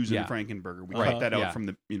could use Yeah. in Frankenberger. We Right. cut that out Yeah. from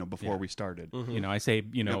the before Yeah. we started. Mm-hmm. You know, I say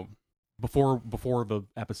before the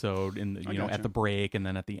episode in the, I at gotcha. the break and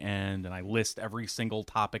then at the end, and I list every single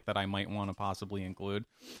topic that I might want to possibly include,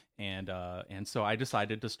 and so I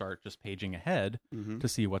decided to start just paging ahead Mm-hmm. to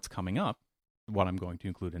see what's coming up, what I'm going to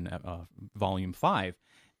include in Volume 5,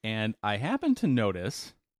 and I happened to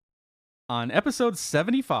notice on episode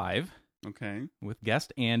 75 Okay. with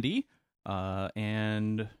guest Andy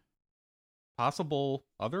and possible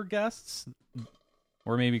other guests,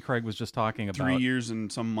 or maybe Craig was just talking about 3 years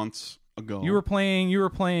and some months ago. You were playing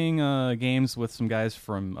games with some guys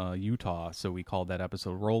from Utah, so we called that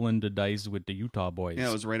episode "Rolling the Dice with the Utah Boys." Yeah,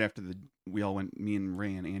 it was right after we all went. Me and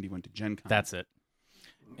Ray and Andy went to Gen Con. That's it.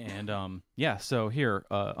 And so here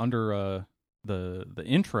under the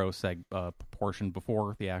intro portion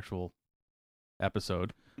before the actual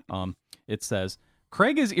episode, it says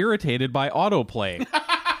Craig is irritated by autoplay.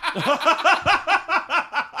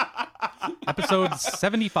 Episode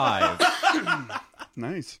 75.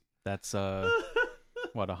 Nice. That's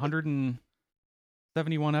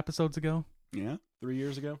 171 episodes ago. Yeah, 3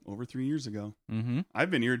 years ago. over 3 years ago. Mm-hmm.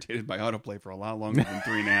 I've been irritated by autoplay for a lot longer than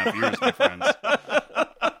 3.5 years, my friends.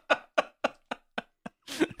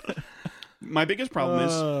 My biggest problem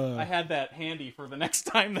is I had that handy for the next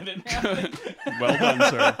time that it happened. well done,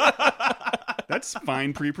 sir. That's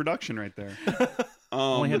fine pre-production right there.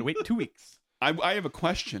 Only had to wait 2 weeks. I have a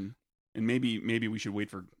question. and maybe we should wait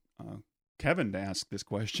for Kevin to ask this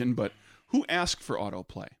question, but who asked for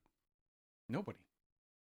autoplay? Nobody.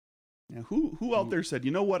 Now, who out there said,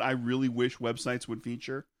 you know what I really wish websites would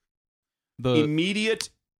feature? The Immediate,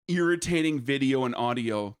 irritating video and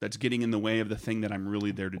audio that's getting in the way of the thing that I'm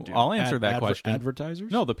really there to do. I'll answer that question.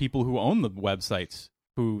 Advertisers? No, the people who own the websites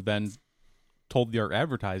who then told their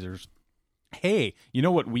advertisers, "Hey, you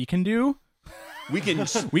know what we can do? We can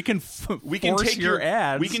force take your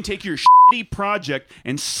ads. We can take your shitty project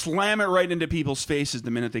and slam it right into people's faces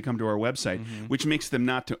the minute they come to our website, which makes them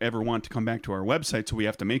not to ever want to come back to our website. So we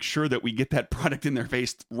have to make sure that we get that product in their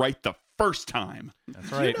face right the first time.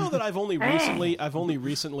 That's right. Do you know that I've only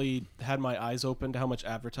recently had my eyes open to how much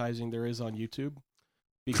advertising there is on YouTube?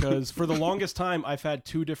 Because for the longest time, I've had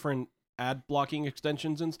 2 different ad blocking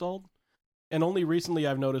extensions installed. And only recently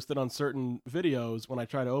I've noticed that on certain videos, when I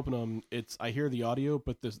try to open them, I hear the audio,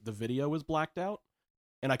 but the video is blacked out.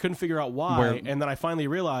 And I couldn't figure out why. And then I finally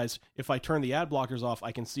realized if I turn the ad blockers off,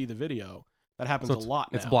 I can see the video. That happens a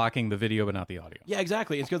lot now. It's blocking the video, but not the audio. Yeah,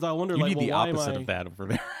 exactly. It's because I wonder, You like, need the why opposite am I... of that over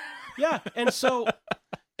there. Yeah, and so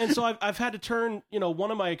I've had to turn,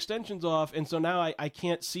 one of my extensions off, and so now I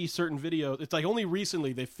can't see certain videos. It's like only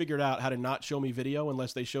recently they figured out how to not show me video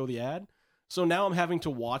unless they show the ad. So now I'm having to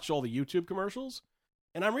watch all the YouTube commercials,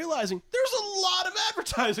 and I'm realizing there's a lot of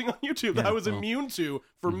advertising on YouTube that I was immune to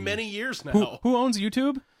for many years now. Who owns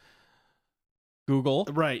YouTube? Google.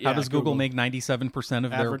 Right. Yeah, How does Google make 97%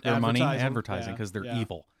 of their money? Advertising, because they're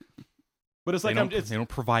evil. But it's they like they don't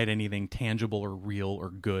provide anything tangible or real or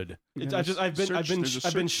good. I've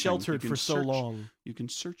been sheltered for so long. You can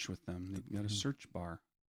search with them. They've got a search bar.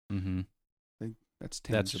 Mm-hmm. That's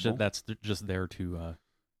tangible. That's just there to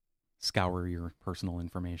scour your personal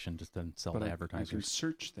information just to sell to advertisers. I can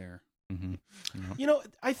search there. Mm-hmm.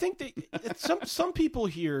 I think that some people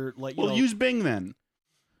here like use Bing then.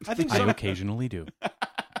 I think I occasionally do.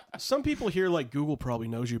 Some people here like Google probably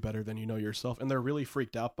knows you better than you know yourself, and they're really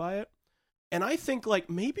freaked out by it. And I think like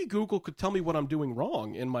maybe Google could tell me what I'm doing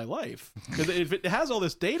wrong in my life, because if it has all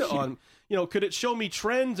this data on, could it show me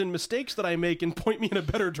trends and mistakes that I make and point me in a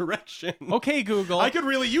better direction? Okay, Google. I could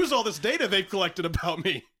really use all this data they've collected about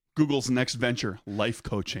me. Google's next venture, life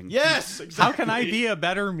coaching. Yes, exactly. How can I be a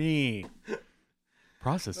better me?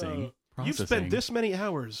 Processing. You've spent this many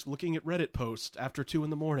hours looking at Reddit posts after 2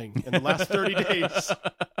 a.m. in the last 30 days.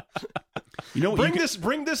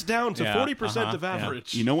 Bring this down to 40% of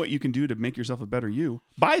average. You know what you can do to make yourself a better you?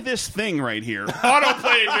 Buy this thing right here.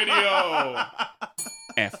 Autoplay video.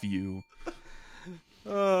 F you.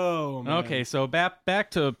 Oh, man. Okay, so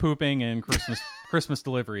back to pooping and Christmas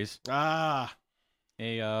deliveries.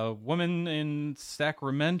 A woman in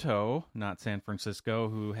Sacramento, not San Francisco,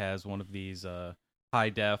 who has one of these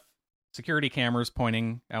high-def security cameras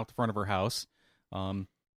pointing out the front of her house,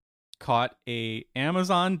 caught a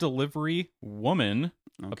Amazon delivery woman,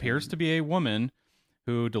 appears to be a woman,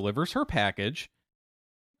 who delivers her package.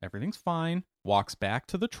 Everything's fine. Walks back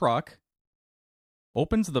to the truck,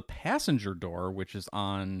 opens the passenger door, which is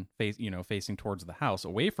facing towards the house,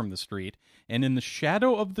 away from the street, and in the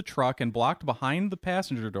shadow of the truck and blocked behind the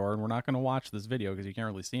passenger door, and we're not going to watch this video because you can't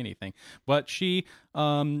really see anything, but she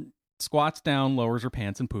squats down, lowers her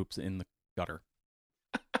pants, and poops in the gutter.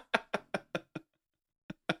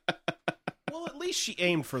 Well, at least she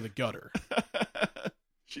aimed for the gutter.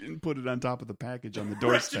 She didn't put it on top of the package on the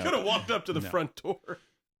doorstep. She could have walked up to the front door.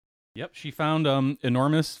 Yep, she found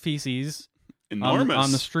enormous feces on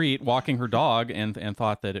the street, walking her dog, and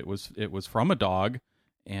thought that it was from a dog,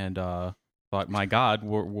 and thought, my God,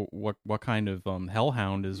 what kind of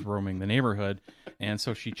hellhound is roaming the neighborhood? And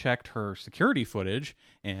so she checked her security footage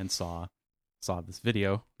and saw this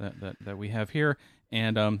video that we have here,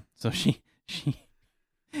 and so she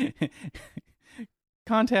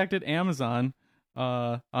contacted Amazon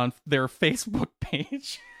on their Facebook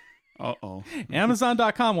page. Uh-oh.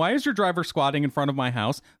 Amazon.com. Why is your driver squatting in front of my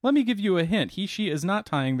house? Let me give you a hint. She is not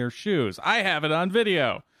tying their shoes. I have it on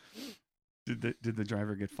video. Did the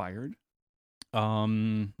driver get fired?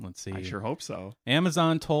 Let's see. I sure hope so.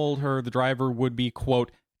 Amazon told her the driver would be,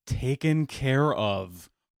 quote, taken care of.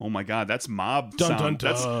 Oh my God, that's mob dun, sound.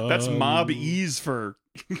 dun, dun. That's mob ease for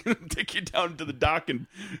take you down to the dock and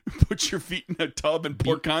put your feet in a tub and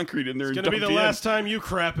pour concrete in there. It's gonna be the last time you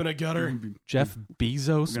crap in a gutter. Jeff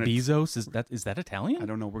Bezos, is that Italian? I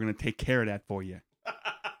don't know. We're gonna take care of that for you.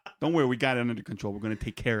 Don't worry, we got it under control. We're gonna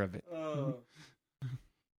take care of it.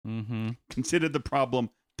 Consider the problem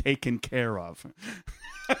taken care of.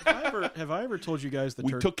 Have I ever told you guys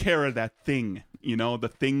we took care of that thing?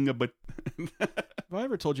 The thing, but have I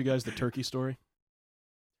ever told you guys the turkey story?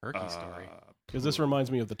 Turkey story. Because this reminds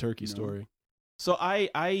me of the turkey story. So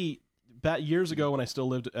I back years ago when I still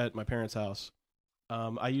lived at my parents' house,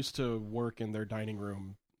 I used to work in their dining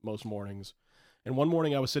room most mornings. And one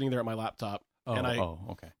morning I was sitting there at my laptop, and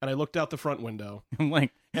I looked out the front window. I'm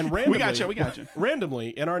like, and randomly, we got you. Randomly,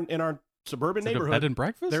 in our suburban is it a neighborhood, bed and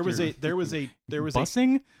breakfast. there was or a busing. there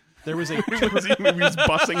was a he was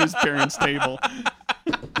bussing his parents' table.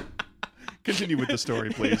 Continue with the story,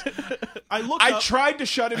 please. I tried to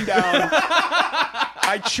shut him down.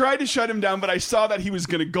 But I saw that he was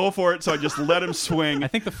going to go for it, so I just let him swing. I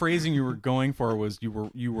think the phrasing you were going for was you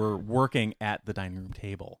were working at the dining room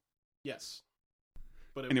table. Yes.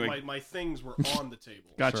 But Anyway. my things were on the table.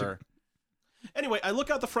 Gotcha. Sure. Anyway, I look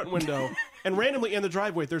out the front window, and randomly in the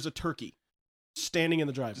driveway, there's a turkey standing in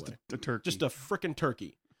the driveway. A turkey. Just a frickin'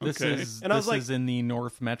 turkey. This Okay. is And I was like- in the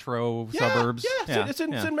North Metro suburbs. Yeah, it's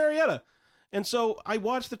in Marietta. And so I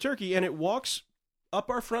watch the turkey, and it walks up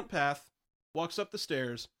our front path, walks up the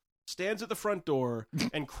stairs, stands at the front door,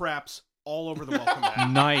 and craps all over the welcome mat.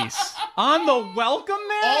 Nice. On the welcome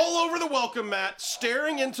mat? All over the welcome mat,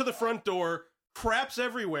 staring into the front door, craps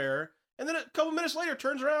everywhere, and then a couple minutes later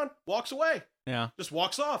turns around, walks away, Yeah. just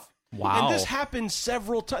walks off. Wow. And this happened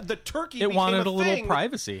several times. The turkey It became wanted a little thing.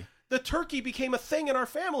 privacy. The turkey became a thing in our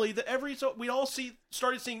family that we all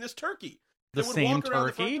started seeing this turkey. The That would same walk around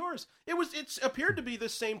the front turkey? doors. It appeared to be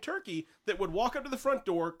this same turkey that would walk up to the front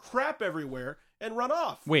door, crap everywhere, and run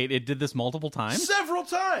off. Wait, it did this multiple times? Several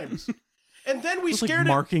times. And then we It was scared like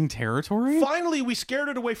marking territory? Finally, we scared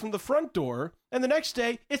it away from the front door, and the next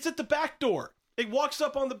day, it's at the back door. It walks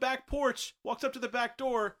up on the back porch, walks up to the back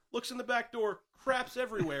door, looks in the back door, craps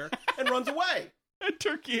everywhere, and runs away. A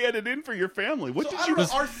turkey had it in for your family. What So did I you don't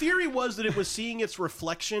know, our theory was that it was seeing its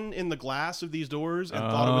reflection in the glass of these doors and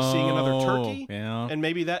thought it was seeing another turkey. Yeah. And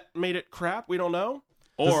maybe that made it crap. We don't know.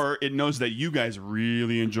 Or it knows that you guys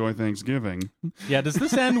really enjoy Thanksgiving. Yeah, does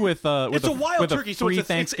this end with It's a wild turkey, so free it's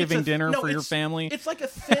a Thanksgiving dinner for your family? It's like a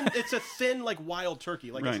thin like wild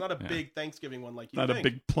turkey. Like Right. It's not a big Thanksgiving one like you Not think. a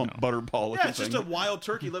big plump butterball. Yeah, it's just a wild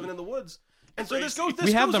turkey living in the woods. And so this goes.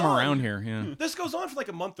 We have goes them on. around here, yeah. This goes on for like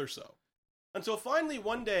a month or so, until finally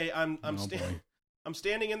one day I'm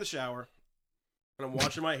standing in the shower and I'm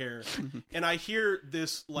washing my hair, and I hear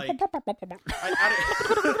this like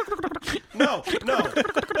no,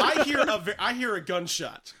 I hear a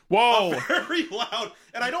gunshot. Whoa! Very loud,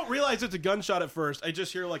 and I don't realize it's a gunshot at first. I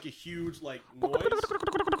just hear like a huge like noise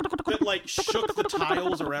that like shook the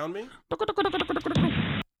tiles around me.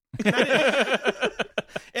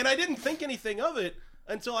 And I didn't think anything of it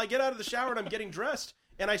until I get out of the shower and I'm getting dressed,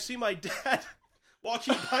 and I see my dad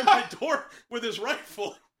walking by my door with his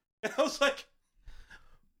rifle, and I was like,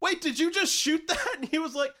 "Wait, did you just shoot that?" And he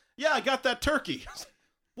was like, "Yeah, I got that turkey." I was like,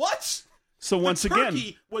 what? So once the again,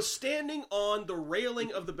 turkey was standing on the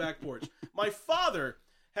railing of the back porch. My father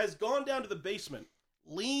has gone down to the basement,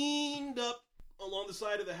 leaned up along the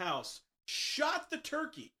side of the house, shot the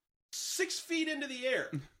turkey 6 feet into the air.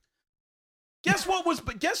 Guess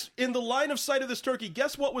in the line of sight of this turkey,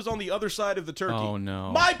 guess what was on the other side of the turkey? Oh,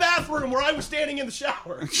 no. My bathroom where I was standing in the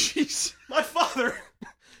shower. jeez. My father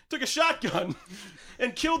took a shotgun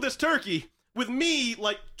and killed this turkey with me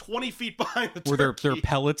like 20 feet behind the Were there turkey.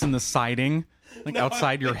 pellets in the siding? Like No, I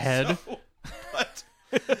outside don't your think head? so.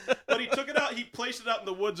 But he took it out, he placed it out in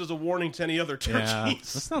the woods as a warning to any other Yeah. That turkeys.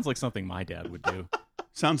 sounds like something my dad would do.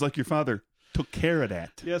 Sounds like your father took care of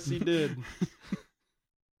that. Yes, he did.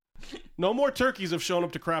 No more turkeys have shown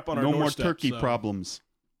up to crap on our No more doorstep, turkey so, problems.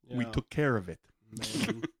 We yeah. took care of it.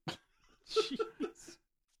 Man. Jeez.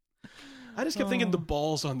 I just kept thinking the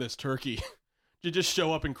balls on this turkey. You just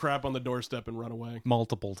show up and crap on the doorstep and run away.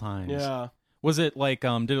 Multiple times. Yeah. Was it like,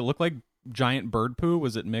 did it look like giant bird poo?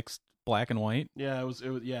 Was it mixed black and white? Yeah, it was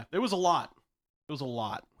yeah. It was a lot. It was a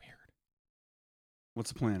lot. Weird.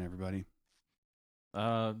 What's the plan, everybody?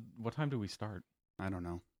 What time do we start? I don't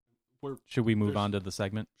know. Should we move There's- on to the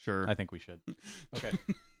segment? Sure. I think we should. Okay.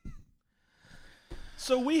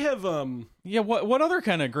 So we have Yeah, what other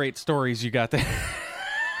kind of great stories you got there?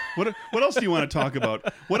 What else do you want to talk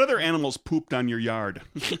about? What other animals pooped on your yard?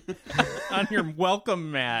 On your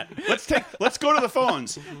welcome mat. Let's go to the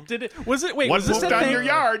phones. Wait, What was this pooped a on thing? your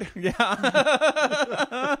yard?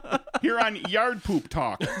 Yeah. Here on Yard Poop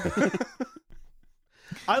Talk.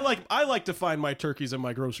 I like to find my turkeys in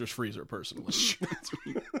my grocer's freezer personally.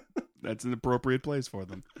 That's an appropriate place for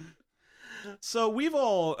them. So we've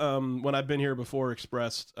all, when I've been here before,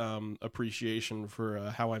 expressed appreciation for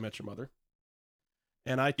How I Met Your Mother,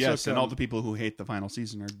 and I Yes, took and all the people who hate the final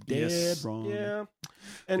season are dead yes, wrong. Yeah,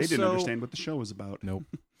 and They didn't so, understand what the show was about. Nope.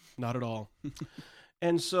 not at all.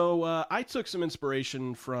 And so I took some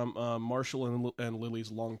inspiration from Marshall and Lily's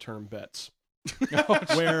long-term bets.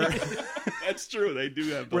 where That's true. They do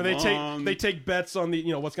have the where long... they take bets on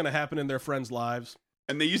the what's going to happen in their friends' lives.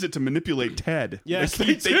 And they use it to manipulate Ted. Yes,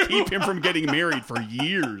 they they do. keep him from getting married for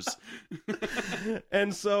years.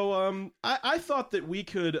 And so I thought that we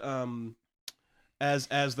could as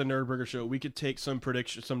the Nerdburger Show, we could take some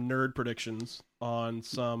nerd predictions on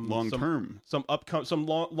some Long-term. some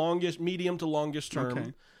longish, medium to longest term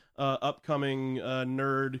Okay. upcoming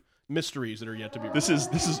nerd mysteries that are yet to be This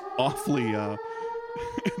is awfully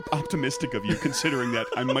optimistic of you, considering that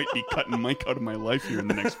I might be cutting Mike out of my life here in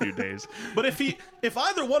the next few days. But if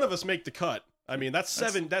either one of us make the cut, I mean that's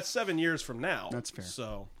 7 years from now. That's fair.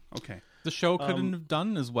 So Okay. The show couldn't have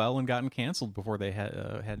done as well and gotten canceled before they had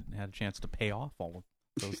a chance to pay off all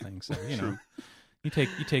of those things. So you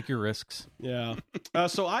take your risks. yeah.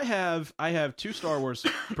 So I have 2 Star Wars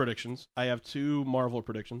predictions. I have 2 Marvel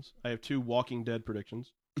predictions. I have 2 Walking Dead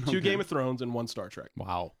predictions. 2 Game of Thrones and 1 Star Trek.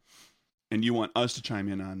 Wow. And you want us to chime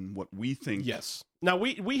in on what we think? Yes. Now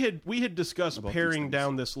we had discussed About these paring things.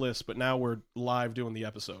 down this list, but now we're live doing the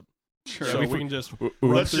episode, Sure. so we can just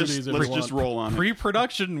let's through these if let's we just want. roll on it.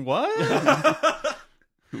 Pre-production what?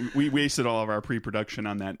 We wasted all of our pre-production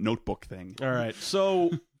on that notebook thing. All right. So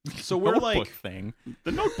we're Notebook like thing.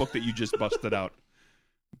 The notebook that you just busted out.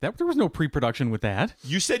 There was no pre-production with that.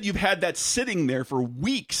 You said you've had that sitting there for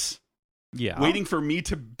weeks, Yeah. waiting for me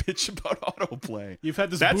to bitch about autoplay. you've had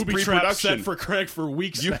this That's booby trap pre-production. set for Craig for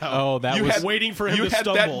weeks You- now. Oh, that You was had- waiting for him You to had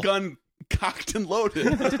stumble. that gun cocked and loaded.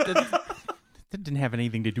 that didn't have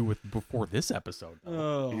anything to do with before this episode.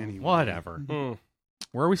 Oh. Anyway. Whatever. Hmm.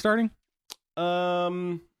 Where are we starting? How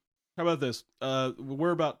about this?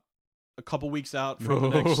 We're about a couple weeks out from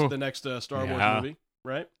the next Star Wars Yeah. movie,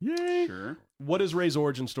 right? Yay. Sure. What is Rey's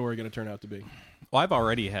origin story going to turn out to be? Well, I've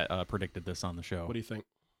already predicted this on the show. What do you think?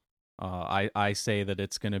 I say that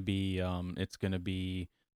it's gonna be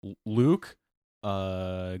Luke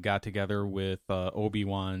got together with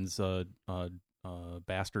Obi-Wan's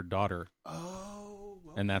bastard daughter, Oh,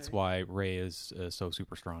 and that's why Rey is so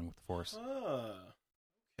super strong with the Force.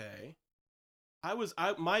 Okay.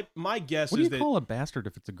 My guess What do is you that call a bastard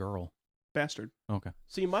if it's a girl? Bastard. Okay.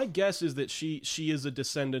 see my guess is that she is a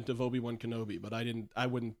descendant of Obi-Wan Kenobi, but I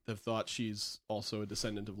wouldn't have thought she's also a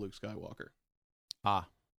descendant of Luke Skywalker. Ah,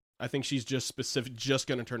 I think she's just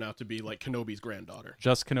going to turn out to be like Kenobi's granddaughter.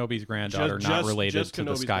 just Kenobi's granddaughter, not related just to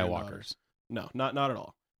the Kenobi's granddaughter. Skywalkers. No, not at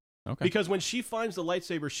all. Okay. Because when she finds the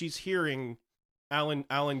lightsaber, she's hearing Alec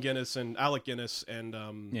Guinness and And, Ewan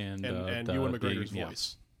McGregor's yeah.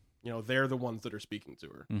 voice. You know, they're the ones that are speaking to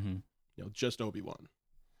her. Mm-hmm. You know, just Obi-Wan.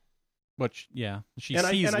 But she And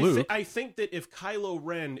sees I Luke. I think that if Kylo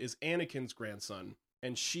Ren is Anakin's grandson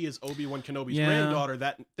and she is Obi-Wan Kenobi's Yeah. granddaughter,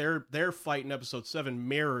 that their fight in Episode 7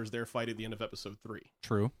 mirrors their fight at the end of Episode 3.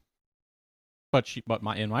 True. But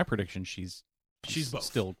in my prediction, she's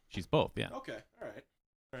both. She's both. Yeah. Okay, all right.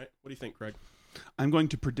 What do you think, Craig? I'm going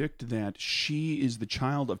to predict that she is the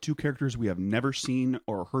child of 2 characters we have never seen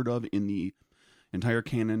or heard of in the entire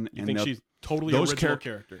canon. You think she's totally those original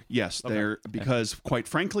character? Yes, Okay. they're because quite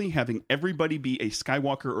frankly, having everybody be a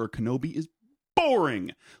Skywalker or a Kenobi is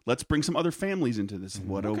boring. Let's bring some other families into this.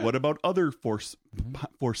 What about other force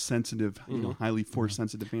sensitive, highly force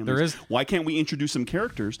sensitive families? There is- Why can't we introduce some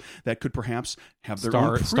characters that could perhaps have their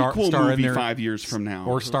Star- own star- prequel star in movie their- 5 years from now?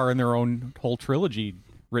 Or star in their own whole trilogy,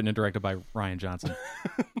 written and directed by Ryan Johnson.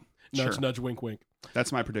 Nudge, Sure. nudge, wink, wink.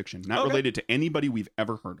 That's my prediction. Not Okay. related to anybody we've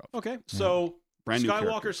ever heard of. Okay, so Brand new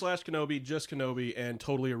Skywalker characters. / Kenobi, just Kenobi, and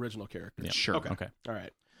totally original character. Yeah. Sure. Okay. Okay. All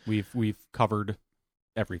right. We've covered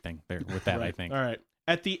everything there with that. Right. I think. All right.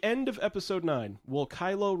 At the end of Episode 9, will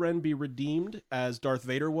Kylo Ren be redeemed as Darth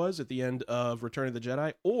Vader was at the end of Return of the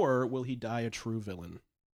Jedi, or will he die a true villain?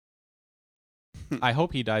 I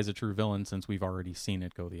hope he dies a true villain, since we've already seen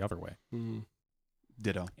it go the other way.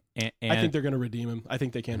 Ditto. And I think they're going to redeem him. I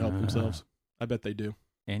think they can't help themselves. I bet they do.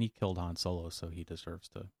 and he killed Han Solo, so he deserves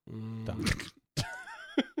to die.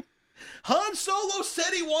 Han Solo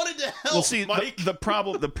said he wanted to help. Well, see, Mike. the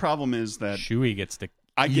problem is that Chewie gets to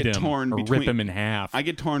I eat get him torn or between rip him in half. I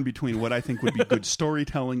get torn between what I think would be good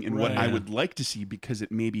storytelling and what Right. I would like to see, because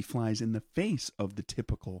it maybe flies in the face of the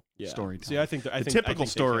typical storytelling. See, I think the I think typical they can't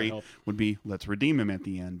story help. would be, let's redeem him at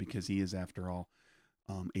the end, because he is, after all,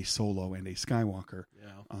 a Solo and a Skywalker.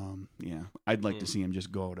 Yeah, I'd like to see him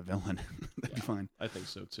just go out a villain. That'd be fine. I think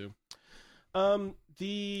so too.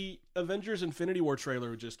 The Avengers Infinity War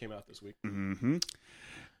trailer just came out this week. Mm-hmm.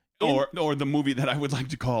 Or the movie that I would like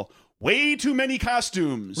to call way too many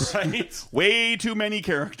costumes, Right. way too many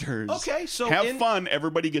characters. Okay, so have fun.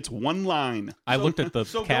 Everybody gets one line. I looked at the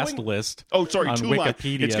so cast going- list. Oh, sorry, on 2 lines.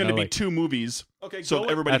 Wikipedia, It's going to they're be like- 2 movies. Okay, So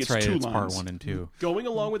everybody That's gets right. 2 It's lines. part 1 and 2. going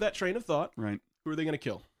along with that train of thought, Right. who are they going to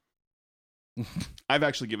kill? I've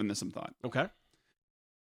actually given this some thought. Okay,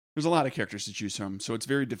 There's a lot of characters to choose from, so it's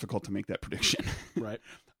very difficult to make that prediction. right.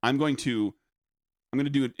 I'm going to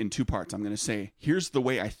do it in 2 parts. I'm going to say, here's the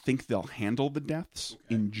way I think they'll handle the deaths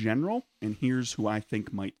in general, and here's who I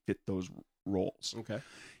think might fit those roles. Okay.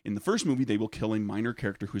 In the first movie, they will kill a minor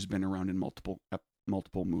character who's been around in multiple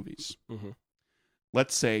movies. Mm-hmm.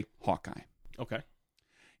 Let's say Hawkeye. Okay.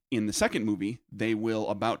 In the second movie, they will,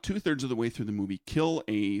 about 2/3 of the way through the movie, kill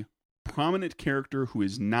a prominent character who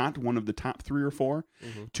is not one of the top 3 or 4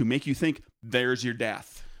 to make you think, there's your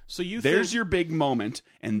death. So you There's think, your big moment,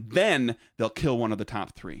 and then they'll kill one of the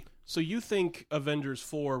top 3. So you think Avengers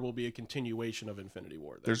 4 will be a continuation of Infinity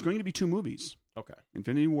War? Then? There's going to be 2 movies. Okay.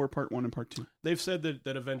 Infinity War Part 1 and Part 2. They've said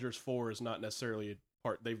that Avengers 4 is not necessarily a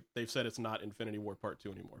part. They've said it's not Infinity War Part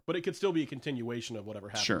 2 anymore, but it could still be a continuation of whatever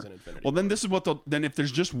happens Sure. in Infinity. Well, then this is what they'll... Then if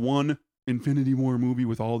there's just one Infinity War movie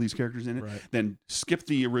with all these characters in it, Right. then skip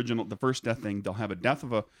the first death thing. They'll have a death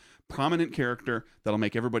of a prominent character that'll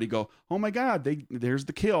make everybody go, oh my God, there's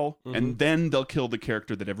the kill. And then they'll kill the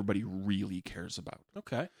character that everybody really cares about.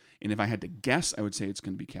 Okay. And if I had to guess, I would say it's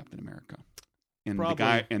going to be Captain America. And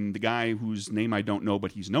Probably. the guy whose name I don't know,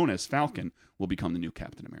 but he's known as Falcon, will become the new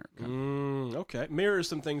Captain America. Okay. Mirrors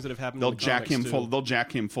some things that have happened. They'll in the jack comics him too. full. They'll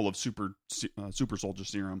jack him full of super soldier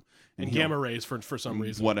serum and he'll- gamma rays for some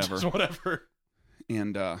reason. Whatever. Just whatever.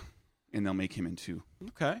 and they'll make him into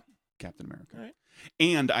Okay. Captain America. All right.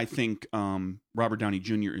 And I think Robert Downey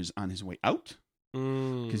Jr. is on his way out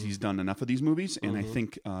because he's done enough of these movies. And I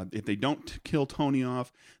think if they don't kill Tony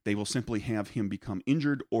off, they will simply have him become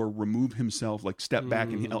injured or remove himself, like step back,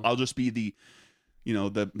 and I'll just be the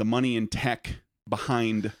money and tech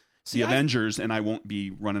behind the Avengers, and I won't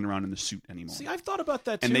be running around in the suit anymore. See, I've thought about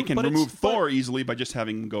that too. And they can but remove it's- Thor easily by just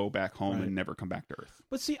having him go back home Right. and never come back to Earth.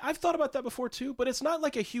 But see, I've thought about that before too, but it's not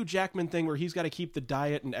like a Hugh Jackman thing where he's got to keep the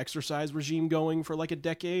diet and exercise regime going for like a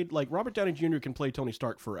decade. Like Robert Downey Jr. can play Tony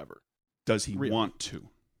Stark forever. Does he Really? want to?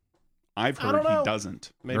 I've I heard don't know. he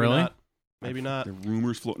doesn't. Maybe Really? not. Maybe not. The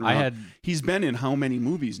rumors floating I around. had He's been in how many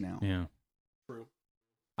movies now? yeah. True.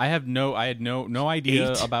 I had no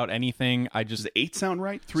idea 8? about anything. I Does just the 8 sound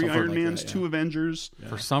right? 3 Something Iron like Mans, that, 2 yeah. Avengers,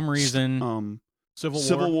 for some reason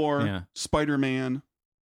Civil War. Yeah. Spider-Man,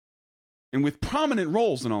 and with prominent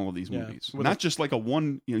roles in all of these Yeah. movies. With Not just like a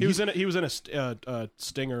one. He was in a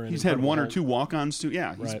Stinger. And He's had Incredible 1 or Hulk. 2 walk-ons too.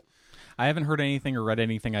 Yeah, Right. I haven't heard anything or read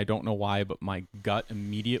anything. I don't know why, but my gut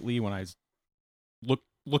immediately when I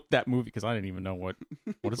looked that movie, because I didn't even know what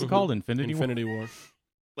is it called, Infinity War.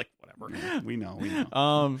 like whatever. we know.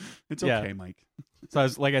 It's yeah. okay, Mike. So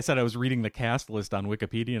I was reading the cast list on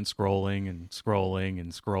Wikipedia and scrolling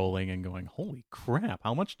and going, holy crap,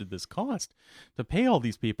 how much did this cost to pay all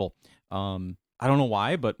these people? I don't know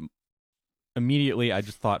why, but immediately I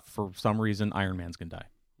just thought for some reason Iron Man's gonna die.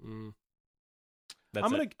 That's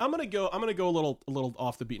I'm it. gonna go a little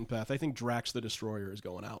off the beaten path. I think Drax the Destroyer is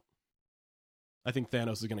going out. I think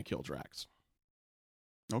Thanos is gonna kill Drax.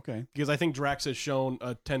 Okay. Because I think Drax has shown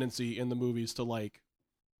a tendency in the movies to like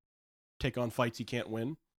take on fights he can't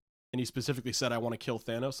win, and he specifically said, "I want to kill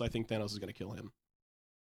Thanos." I think Thanos is going to kill him.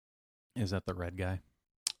 Is that the red guy?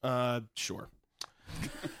 Sure.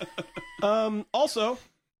 Also,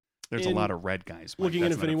 There's a lot of red guys. Mike. looking at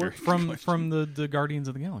That's not a Infinity War- very good question. From the Guardians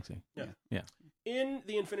of the Galaxy. Yeah. In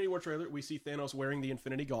the Infinity War trailer, we see Thanos wearing the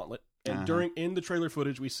Infinity Gauntlet, and Uh-huh. in the trailer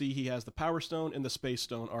footage, we see he has the Power Stone and the Space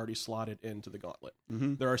Stone already slotted into the Gauntlet.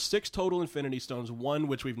 Mhm. There are 6 total Infinity Stones, one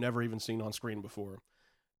which we've never even seen on screen before.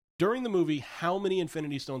 During the movie, how many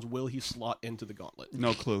Infinity Stones will he slot into the Gauntlet?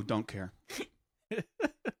 No clue. Don't care.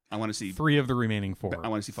 I want to see. 3 of the remaining 4. I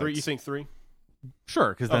want to see 3? fights. You think 3? Sure,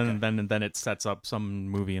 because Okay. then it sets up some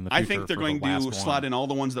movie in the I future. think they're for going the last to slot one. in all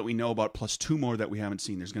the ones that we know about, plus 2 more that we haven't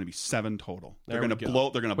seen. There's going to be 7 total. They're There going we to go. blow.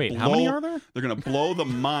 They're going to Wait, blow. how many are there? They're going to blow the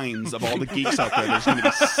minds of all the geeks out there. There's going to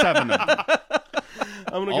be 7 of them.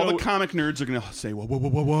 I'm gonna All go. the comic nerds are going to say, what?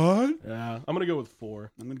 Yeah, I'm gonna go with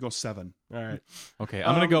 4. I'm going to go 7. All right. Okay,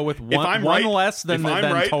 I'm gonna go with if I'm one right- less than if I'm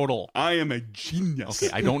than right- total. I am a genius.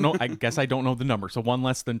 Okay, I don't know. I guess I don't know the number. So 1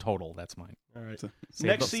 less than total. That's mine. All right.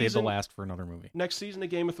 Save the season, last for another movie. next season of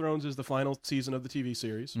Game of Thrones is the final season of the TV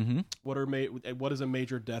series. Mm-hmm. What is a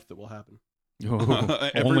major death that will happen?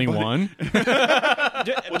 Only Everybody- one.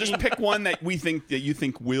 Well, just pick one that you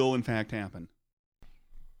think will in fact happen.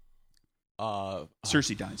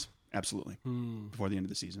 Cersei dies. Absolutely. Before the end of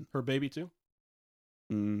the season. Her baby too.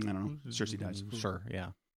 I don't know. Cersei dies. Sure. Yeah.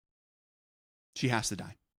 She has to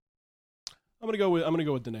die. I'm gonna go with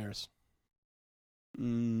Daenerys.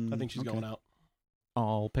 I think she's Okay. going out.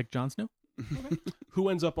 I'll pick Jon Snow. Who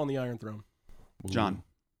ends up on the Iron Throne? Jon.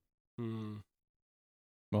 Hmm.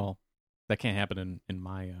 Well, that can't happen in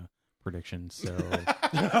my prediction. So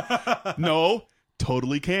No,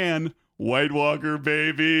 totally can. White Walker,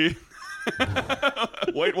 baby.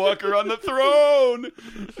 White Walker on the throne.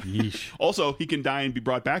 yeesh. Also, he can die and be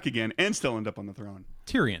brought back again and still end up on the throne.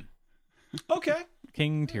 Tyrion, Okay.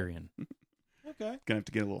 King Tyrion. Okay. Gonna have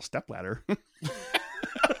to get a little stepladder.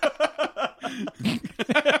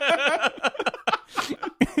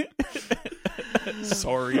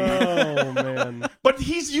 Sorry. Oh man. But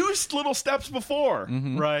he's used little steps before.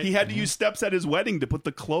 Mhm. Right. He had to use steps at his wedding to put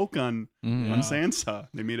the cloak on Mhm. Sansa.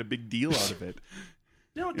 They made a big deal out of it.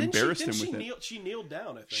 No, Embarrassed him with it. kneel? She kneeled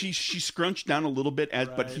down. I think. She scrunched down a little bit,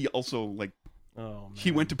 but Right. he also like Oh man.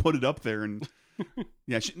 he went to put it up there, and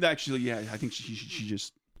I think she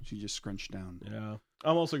just scrunched down. Yeah.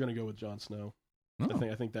 I'm also gonna go with Jon Snow. Oh.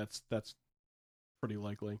 I think that's pretty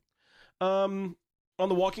likely. On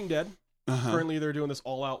The Walking Dead, Uh-huh. currently they're doing this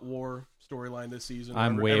all-out war storyline this season.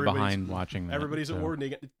 I'm way Everybody's- behind watching that. Everybody's at so. war.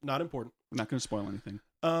 Not important. I'm not going to spoil anything.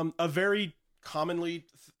 A very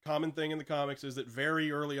common thing in the comics is that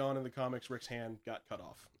very early on in the comics, Rick's hand got cut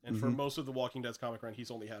off, and for Mhm. most of the Walking Dead's comic run,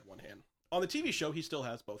 he's only had one hand. On the TV show, he still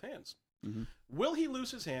has both hands. Mhm. Will he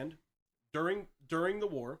lose his hand during the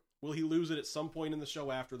war? Will he lose it at some point in the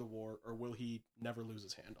show after the war, or will he never lose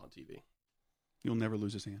his hand on TV? You'll never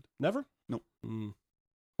lose his hand. Never. Nope.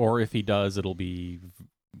 Or if he does, it'll be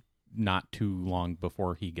not too long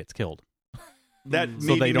before he gets killed. That Mm.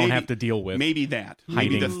 So they don't have to deal with maybe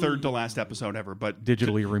maybe the hiding. third to last episode ever, but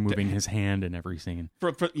digitally removing his hand in every scene.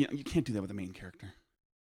 you can't do that with a main character.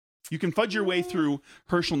 You can fudge your way through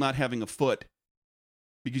Herschel not having a foot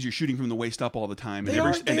because you're shooting from the waist up all the time, and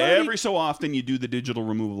every so often you do the digital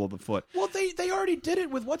removal of the foot. Well, they already did it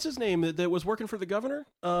with what's his name that was working for the governor,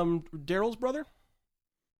 Daryl's brother.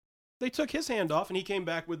 They took his hand off, and he came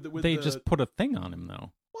back with They just put a thing on him,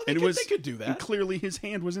 though. Well, And they could do And that. clearly his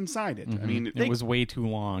hand was inside it. I Mhm. mean, it was way too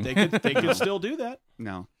long. They could still do that.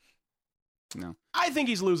 no. I think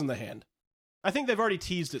he's losing the hand. I think they've already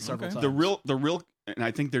teased it several Okay. times. The real, and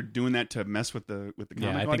I think they're doing that to mess with the comic Yeah,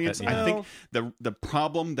 I think audience. that- yeah. I think the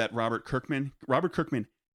problem that Robert Kirkman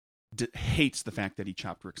hates the fact that he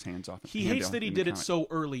chopped Rick's hands off. He hand hates off that he in the did it comic. so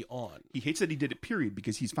early on. He hates that he did it. Period,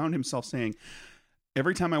 because he's found himself saying,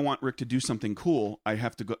 every time I want Rick to do something cool, I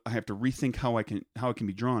have to rethink how it can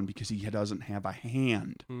be drawn because he doesn't have a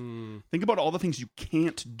hand. Think about all the things you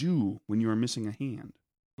can't do when you are missing a hand.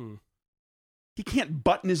 He can't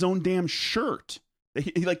button his own damn shirt.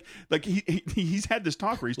 He's had this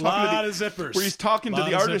talk where he's talking of zippers. where he's talking to Lot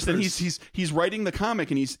the of artist, and zippers. he's writing the comic,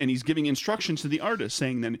 and he's giving instructions to the artist,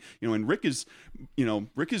 saying that and Rick is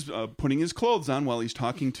putting his clothes on while he's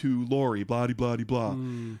talking to Lori, blah blah blah blah,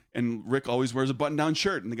 and Rick always wears a button down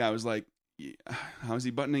shirt, and the guy was like, "How is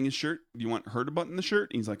he buttoning his shirt? Do you want her to button the shirt?"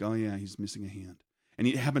 And he's like, "Oh yeah, he's missing a hand," and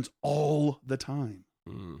it happens all the time.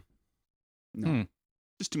 No,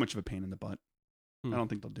 just too much of a pain in the butt. I don't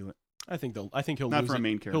think they'll do it. I think he'll Not lose for a it.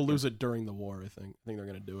 main character. He'll lose it during the war. I think they're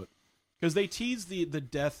going to do it because they teased the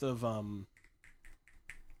death of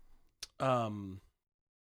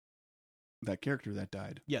That character that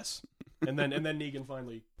died. yes, and then Negan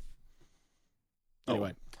finally.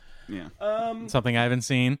 Anyway, Yeah. Something I haven't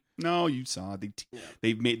seen. No, you saw they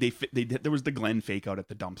did. There was the Glenn fake out at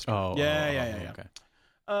the dumpster. Oh, Yeah. Okay.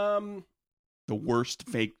 The worst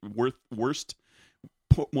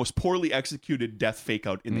most poorly executed death fake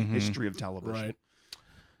out in the history of television. right.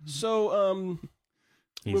 So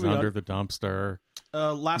He's Moving under on. the dumpster.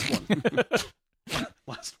 last one.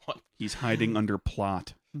 Last one. He's hiding under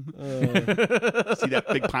plot. Uh, See that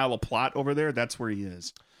big pile of plot over there? That's where he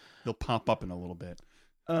is. He'll pop up in a little bit.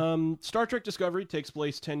 Star Trek Discovery takes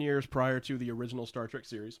place 10 years prior to the original Star Trek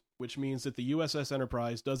series, which means that the USS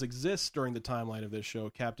Enterprise does exist during the timeline of this show,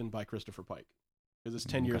 captained by Christopher Pike, because it's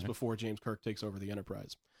 10 years Okay. before James Kirk takes over the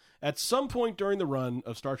Enterprise. At some point during the run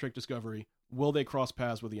of Star Trek Discovery, will they cross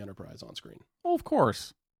paths with the Enterprise on screen? Well, of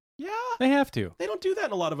course. Yeah, They have to. they don't do that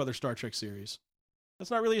in a lot of other Star Trek series.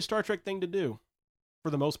 That's not really a Star Trek thing to do, for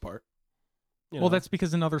the most part. You know? Well, that's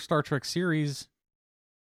because in other Star Trek series,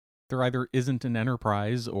 there either isn't an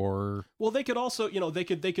Enterprise or... Well, they could also, they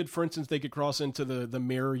could, for instance, they could cross into the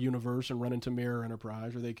Mirror universe and run into Mirror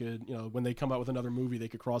Enterprise, or they could, when they come out with another movie, they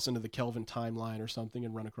could cross into the Kelvin timeline or something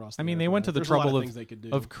and run across. I mean, they went to the There's a lot trouble things they could do.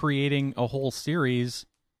 of creating a whole series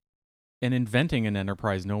and inventing an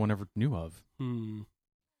Enterprise no one ever knew of. Hmm.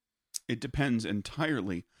 It depends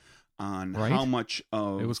entirely on Right? how much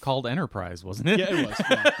of It was called Enterprise, wasn't it? Yeah, it was.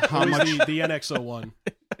 Yeah. How It was much- the NX-01.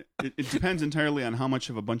 it depends entirely on how much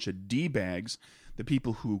of a bunch of D-bags the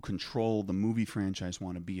people who control the movie franchise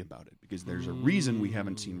want to be about it. Because there's a reason we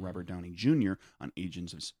haven't seen Robert Downey Jr. on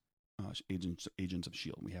Agents of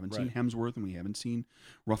S.H.I.E.L.D. We haven't seen Right. Hemsworth, and we haven't seen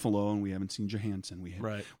Ruffalo, and we haven't seen Johansson.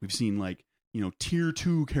 Right. We've seen, like, tier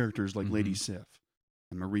 2 characters like Lady Sif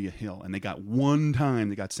and Maria Hill, and they got one time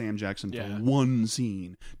they got Sam Jackson Yeah. for one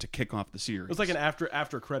scene to kick off the series. It was like an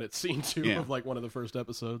after credit scene too Yeah. of like one of the first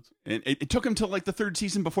episodes. and it took them till like the 3rd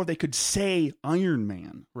season before they could say Iron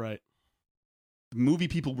Man. Right. Movie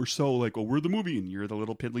people were so like, "Oh, we're the movie, and you're the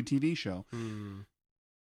little piddly TV show."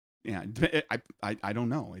 Yeah, I don't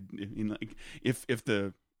know. If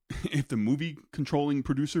the if the movie controlling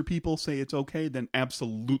producer people say it's okay, then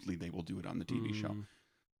absolutely they will do it on the TV show.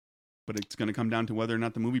 But it's going to come down to whether or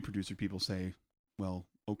not the movie producer people say, "Well,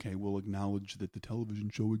 okay, we'll acknowledge that the television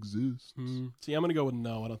show exists." See, I'm gonna go with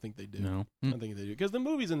no. I don't think they do. No. I don't think they do because the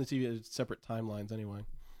movies and the TV are separate timelines anyway.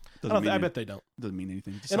 Doesn't mean I bet they don't. Doesn't mean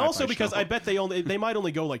anything. It's a And also sci-fi because show. I bet they might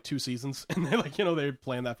only go like 2 seasons, and they they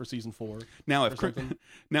plan that for season 4. Now, or something.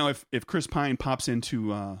 if Chris Pine pops into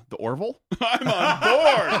the Orville, I'm on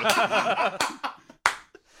board.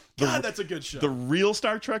 God, that's a good show. The real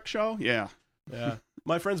Star Trek show, yeah, Yeah,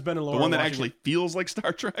 my friends Ben and Laura. the one that are watching actually it. feels like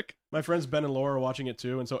Star Trek. My friends Ben and Laura are watching it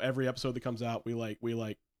too, and so every episode that comes out,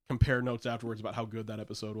 we compare notes afterwards about how good that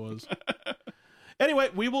episode was. Anyway,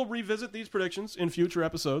 we will revisit these predictions in future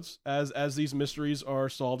episodes as these mysteries are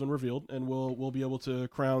solved and revealed, and we'll be able to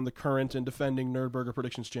crown the current and defending Nerdburger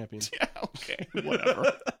predictions champion. Yeah, okay,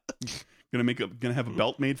 whatever. Gonna have a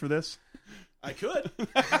belt made for this. I could.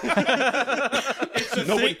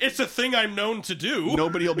 Nobody- It's a thing I'm known to do.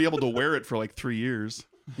 Nobody will be able to wear it for like 3 years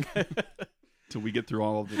till we get through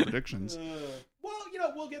all of the predictions. Well,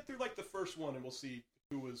 we'll get through like the first one, and we'll see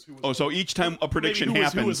who was. Oh, so each time a prediction who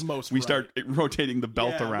was happens, most we right. start rotating the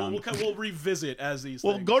belt Yeah, around. We'll revisit as these.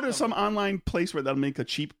 We'll things go to come some up. online place where they'll make a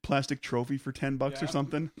cheap plastic trophy for $10 or Yeah.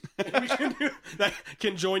 something, We can do- that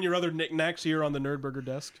can join your other knickknacks here on the Nerdburger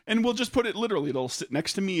desk. and we'll just put it literally. It'll sit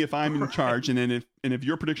next to me if I'm in charge, and then if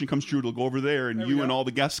your prediction comes true, it'll go over there, and There we you go. and all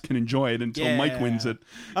the guests can enjoy it until Mike Yeah. wins it.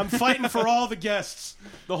 I'm fighting for all the guests,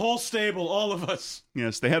 the whole stable, all of us.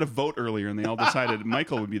 Yes, they had a vote earlier, and they all decided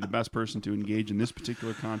Michael would be the best person to engage in this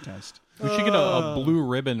particular contest. We should get a blue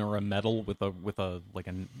ribbon or a medal with a like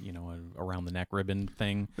a around the neck ribbon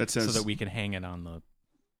thing That says- so that we can hang it on the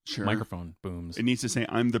Sure. microphone booms. It needs to say,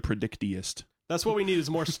 "I'm the predictiest." That's what we need is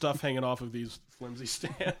more stuff hanging off of these flimsy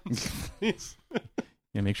stands.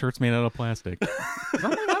 Yeah, make sure it's made out of plastic. I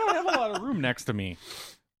don't have a lot of room next to me.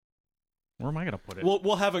 Where am I gonna put it?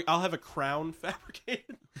 I'll have a crown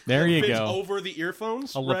fabricated. There you Fits go. over the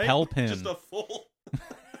earphones. A right? lapel pin. Just a full.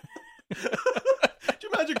 Do you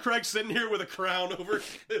imagine Craig sitting here with a crown over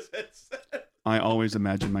his headset? I always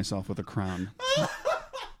imagine myself with a crown.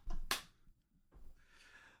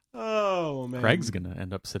 Oh man, Craig's gonna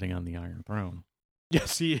end up sitting on the Iron Throne.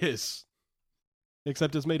 Yes, he is.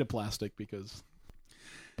 Except it's made of plastic because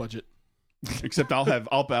budget. Except I'll have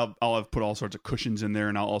put all sorts of cushions in there,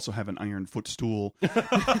 and I'll also have an iron footstool, The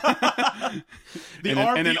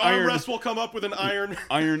armrest will come up with an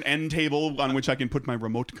iron end table on which I can put my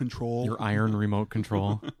remote control. Your iron remote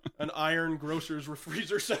control. an iron grocer's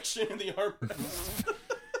freezer section in the armrest.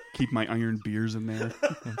 Keep my iron beers in there.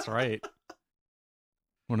 That's right.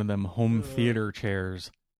 One of them home theater chairs.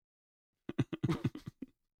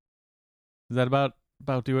 Is that about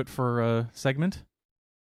do it for a segment?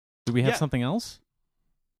 Do we have Yeah. something else?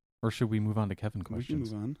 Or should we move on to Kevin We can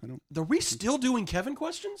questions? move on. I don't. Are we still doing Kevin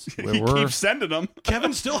questions? Well, He we're- keeps sending them.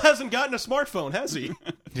 Kevin still hasn't gotten a smartphone, has he?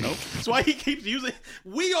 Nope. That's why he keeps using.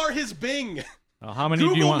 We are his Bing. How many do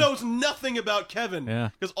you Google want? knows nothing about Kevin. Yeah.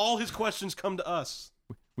 because all his questions come to us.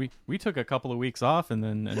 We took a couple of weeks off and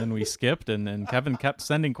then we skipped and then Kevin kept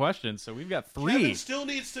sending questions, so we've got 3. Kevin still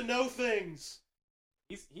needs to know things.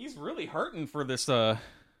 He's really hurting for this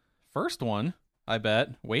first one, I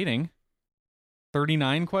bet. Waiting.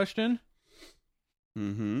 39 question.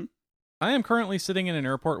 Mm-hmm. I am currently sitting in an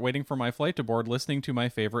airport waiting for my flight to board, listening to my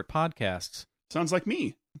favorite podcasts. Sounds like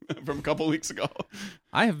me from a couple weeks ago.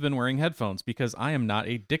 I have been wearing headphones because I am not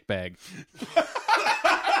a dickbag.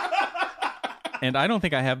 And I don't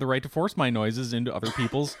think I have the right to force my noises into other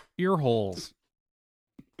people's ear holes.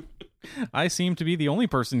 I seem to be the only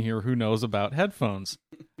person here who knows about headphones.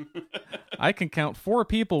 I can count 4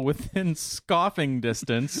 people within scoffing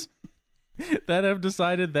distance that have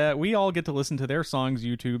decided that we all get to listen to their songs,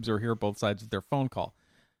 YouTubes, or hear both sides of their phone call.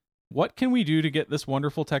 What can we do to get this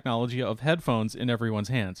wonderful technology of headphones in everyone's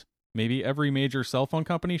hands? Maybe every major cell phone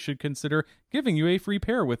company should consider giving you a free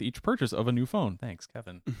pair with each purchase of a new phone. Thanks,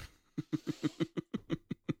 Kevin. I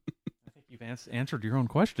think you've answered your own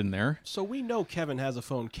question there. So we know Kevin has a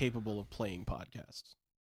phone capable of playing podcasts.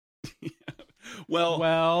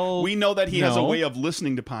 Well, we know that he has a no. way of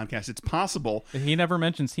listening to podcasts. It's possible. He never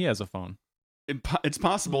mentions he has a phone. It's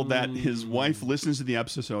possible that his wife listens to the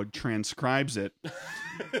episode, transcribes it,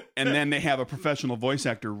 and then they have a professional voice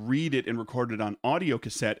actor read it and record it on audio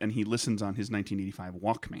cassette, and he listens on his 1985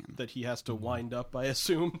 Walkman. That he has to wind up, I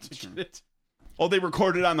assume, to get it. Oh, they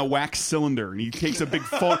record it on the wax cylinder, and he takes a big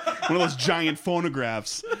phone, one of those giant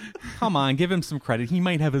phonographs. Come on, give him some credit. He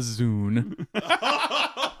might have a Zune.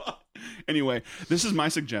 Anyway, this is my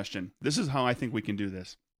suggestion. This is how I think we can do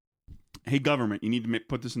this. Hey, government, you need to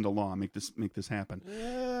put this into law. Make this happen.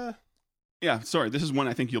 Yeah, sorry. This is one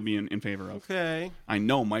I think you'll be in favor of. Okay. I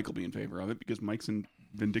know Mike will be in favor of it because Mike's a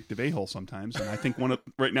vindictive a-hole sometimes, and I think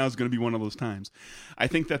right now is going to be one of those times. I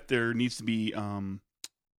think that there needs to be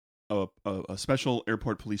a special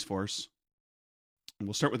airport police force. And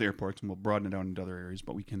we'll start with airports, and we'll broaden it out into other areas,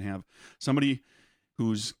 but we can have somebody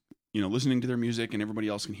who's listening to their music and everybody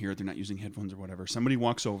else can hear it. They're not using headphones or whatever. Somebody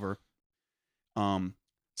walks over,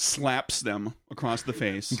 slaps them across the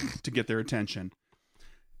face to get their attention,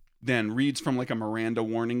 then reads from like a Miranda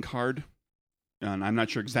warning card. And I'm not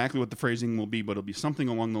sure exactly what the phrasing will be, but it'll be something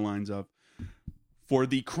along the lines of, for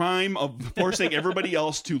the crime of forcing everybody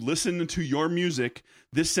else to listen to your music,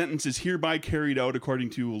 this sentence is hereby carried out according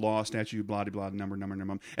to law, statute, blah, blah, blah, number.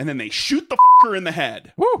 And then they shoot the fucker in the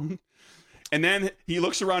head. Woo! And then he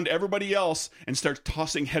looks around to everybody else and starts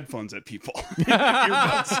tossing headphones at people.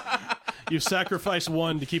 Earbuds. You sacrifice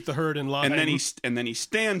one to keep the herd in line. And then he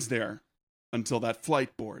stands there until that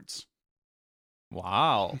flight boards.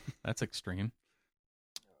 Wow, that's extreme.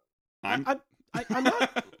 I'm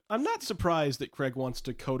not surprised that Craig wants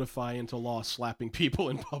to codify into law slapping people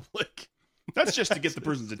in public. That's just to get the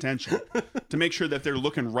person's attention, to make sure that they're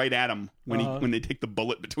looking right at him when they take the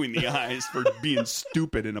bullet between the eyes for being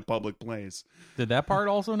stupid in a public place. Did that part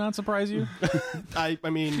also not surprise you? I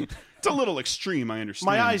mean, it's a little extreme. I understand.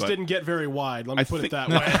 My eyes didn't get very wide. Let me put it that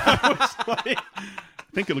way.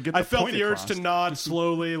 I think it'll get. I felt point the urge across. to nod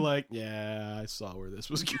slowly, like, yeah, I saw where this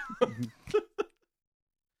was going.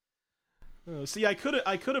 See, I could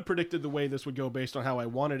have predicted the way this would go based on how I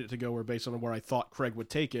wanted it to go, or based on where I thought Craig would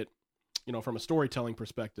take it, from a storytelling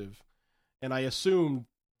perspective. And I assumed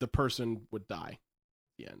the person would die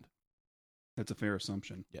at the end. That's a fair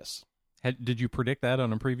assumption. Yes. Did you predict that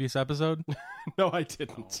on a previous episode? No, I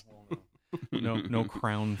didn't. No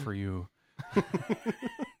crown for you.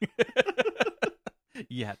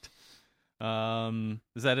 Yet.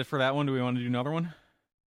 Is that it for that one? Do we want to do another one?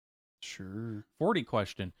 Sure. 40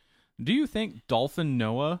 question. Do you think Dolphin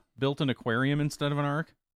Noah built an aquarium instead of an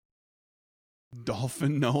ark?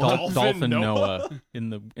 Dolphin Noah? Dolphin Noah in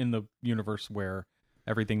the universe where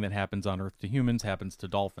everything that happens on Earth to humans happens to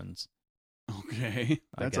dolphins. Okay.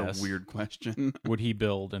 That's a weird question. Would he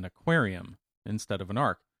build an aquarium instead of an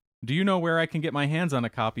ark? Do you know where I can get my hands on a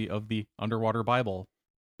copy of the Underwater Bible?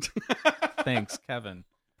 Thanks, Kevin.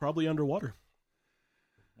 Probably underwater.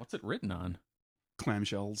 What's it written on?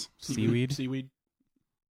 Clamshells. Seaweed? Seaweed.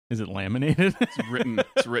 Is it laminated?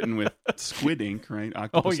 It's written with squid ink, right?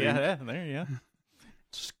 Octopus ink. There, yeah.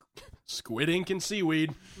 Squid ink and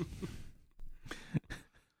seaweed.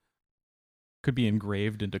 Could be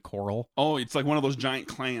engraved into coral. Oh, it's like one of those giant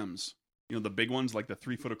clams. The big ones, like the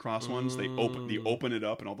 3-foot across ones. They open it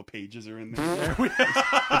up, and all the pages are in there.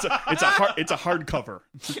 It's a hardcover.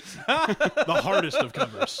 The hardest of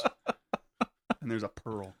covers. And there's a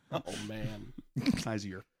pearl. Oh man, size of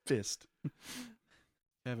your fist.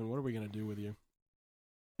 Kevin, what are we gonna do with you?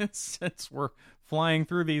 Since we're flying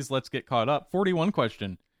through these, let's get caught up. 41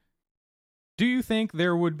 question. Do you think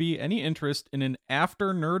there would be any interest in an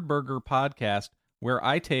After Nerdburger podcast where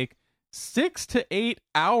I take 6 to 8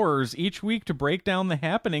 hours each week to break down the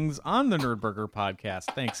happenings on the Nerdburger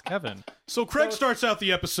podcast? Thanks, Kevin. So Craig starts out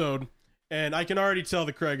the episode, and I can already tell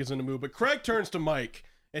that Craig is in the mood, but Craig turns to Mike,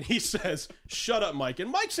 and he says, "Shut up, Mike."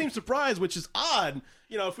 And Mike seems surprised, which is odd.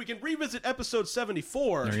 If we can revisit episode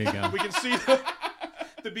 74, there you go. We can see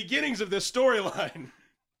the beginnings of this storyline.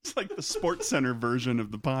 It's like the Sports Center version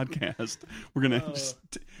of the podcast. We're going to...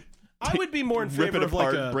 I would be more in favor rip it of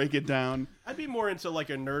apart, break it down. I'd be more into like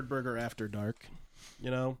a Nerdburger After Dark,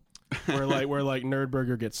 where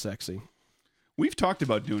Nerdburger gets sexy. We've talked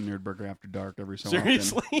about doing Nerdburger After Dark every so often.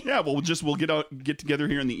 Seriously? Yeah, we'll get together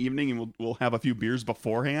here in the evening, and we'll have a few beers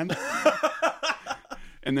beforehand,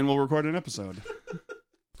 and then we'll record an episode.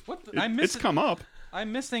 What? It's come up.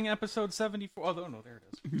 I'm missing episode 74. Oh no, there it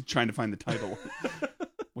is. Trying to find the title.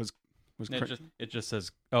 Was It just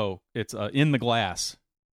says, it's In the Glass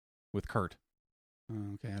with Kurt.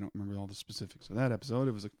 Okay, I don't remember all the specifics of that episode.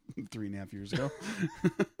 It was 3.5 years ago.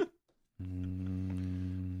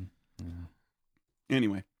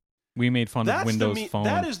 Anyway. We made fun of Windows Phone.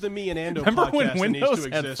 That is the Me and Ando Remember podcast when Windows that needs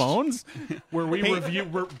to had exist, phones? where we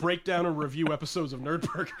break down and review episodes of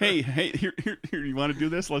Nerdburger. Hey, here, you want to do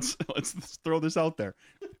this? Let's throw this out there.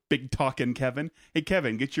 Big talking Kevin. Hey,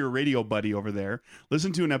 Kevin, get your radio buddy over there.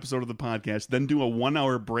 Listen to an episode of the podcast, then do a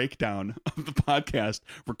 1-hour breakdown of the podcast,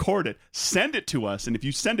 record it, send it to us, and if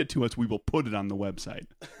you send it to us, we will put it on the website.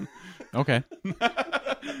 Okay.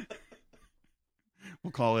 We'll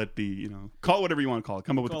call it call it whatever you want to call it.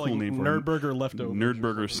 Come up with a cool name for it. Nerdburger Leftovers.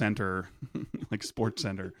 Nerdburger Center, like Sports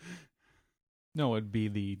Center. No, it'd be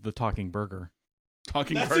the Talking Burger.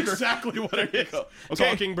 Talking That's Burger. exactly what it is. Okay.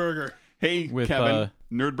 Talking Burger. Hey, With, Kevin.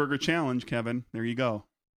 Nerdburger Challenge, Kevin. There you go.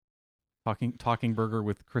 Talking Burger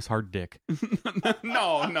with Chris Harddick.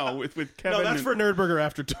 No, with Kevin. No, that's and, for Nerdburger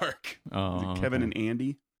After Dark. Oh, Kevin okay. and Andy.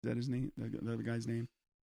 Is that his name? The other guy's name?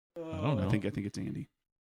 I don't know. I think it's Andy.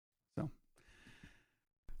 So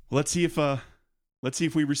let's see if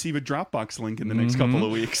we receive a Dropbox link in the next couple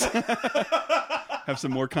of weeks. Have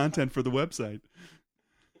some more content for the website.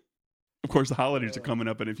 Of course, the holidays are coming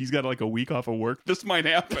up, and if he's got like a week off of work, this might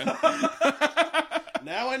happen.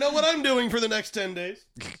 Now I know what I'm doing for the next 10 days.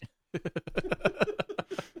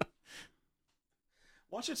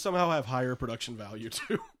 Watch it somehow have higher production value,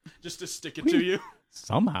 too. Just to stick it to you.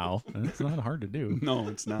 Somehow. It's not hard to do. No,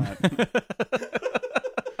 it's not.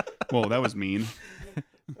 Whoa, that was mean.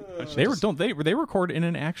 They record in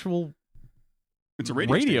an actual It's a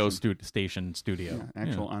radio station studio. Yeah,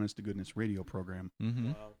 actual honest to goodness radio program. Mm-hmm.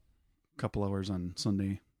 Wow. Couple hours on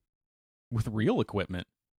Sunday With real equipment.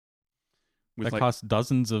 with That costs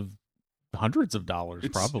hundreds of dollars,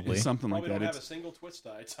 it's probably. it's something Probably like don't that. have a single twist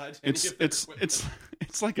tie tied to any of their It's equipment.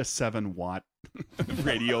 it's like a 7-watt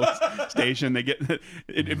radio station. They get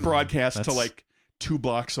it broadcasts to That's- like 2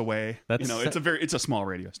 blocks away. That's it's a small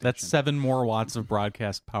radio station. That's 7 more watts of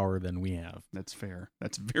broadcast power than we have. That's fair.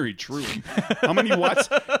 That's very true. How many watts?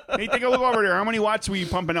 Hey, take a look over there. How many watts are we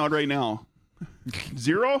pumping out right now?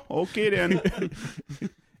 0? Okay then.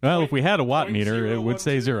 Well, if we had a watt meter, it would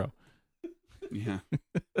say 0. Yeah.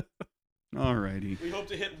 All righty. We hope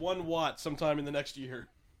to hit 1 watt sometime in the next year.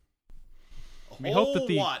 We hope that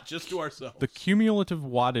the watt just to ourselves. The cumulative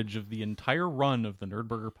wattage of the entire run of the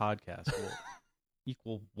Nerdburger podcast will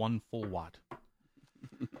equal 1 full watt.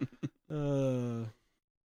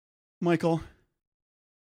 Michael,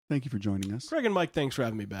 thank you for joining us. Craig and Mike, thanks for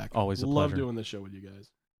having me back. Always a Love pleasure. doing this show with you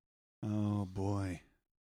guys. Oh boy.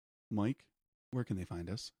 Mike, where can they find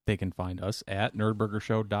us? They can find us at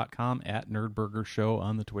nerdburgershow.com, at nerdburgershow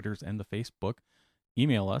on the Twitters and the Facebook.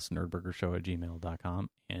 Email us, nerdburgershow@gmail.com.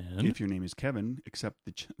 And If your name is Kevin, accept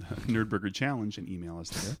the Nerdburger Challenge and email us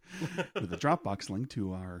there with a Dropbox link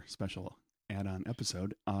to our special add-on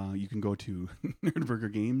episode. You can go to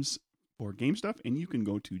Nerdburger Games for game stuff, and you can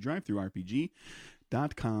go to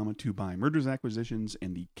drivethrurpg.com to buy Murders Acquisitions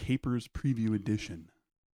and the Capers Preview Edition.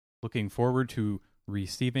 looking forward to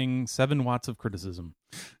receiving 7 watts of criticism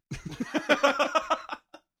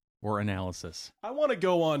or analysis. I want to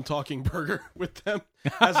go on Talking Burger with them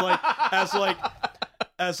as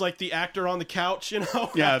like the actor on the couch, you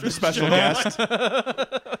know? Yeah, after the special show. guest.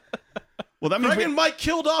 Well, that means Craig and Mike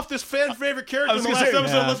killed off this fan favorite character in the last episode.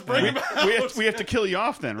 yeah, Let's bring him out. we have to kill you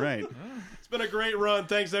off then, right? It's been a great run.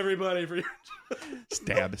 Thanks everybody for your.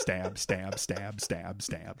 Stab, stab, stab, stab, stab,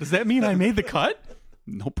 stab. Does that mean I made the cut?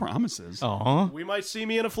 No promises. Aw. We might see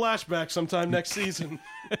me in a flashback sometime next season.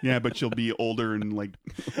 Yeah, but you'll be older and like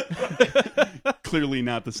clearly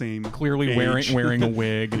not the same. Clearly age. wearing a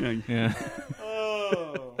wig. Yeah. Yeah.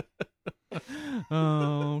 Oh.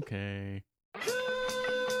 Oh, okay.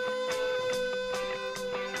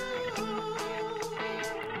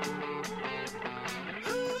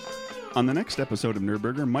 On the next episode of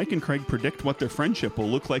Nerdburger, Mike and Craig predict what their friendship will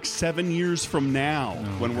look like 7 years from now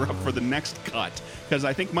when we're up for the next cut. Because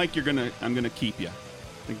I think, Mike, I'm gonna keep you.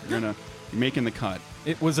 I think you're making the cut.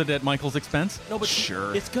 Was it at Michael's expense? No, but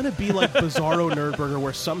Sure. It's gonna be like Bizarro Nerdburger,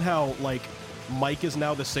 where somehow like Mike is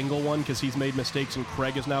now the single one because he's made mistakes, and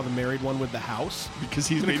Craig is now the married one with the house. Because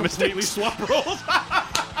he's Gonna made completely mistakes. swap roles.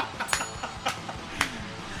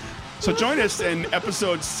 So join us in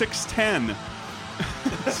episode 610.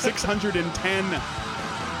 610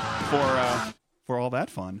 for all that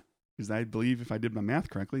fun. Because I believe if I did my math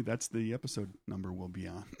correctly, that's the episode number we'll be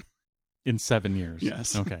on. In 7 years.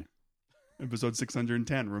 Yes. Okay. Episode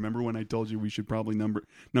 610. Remember when I told you we should probably number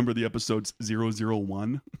the episodes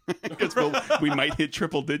 001? Because we might hit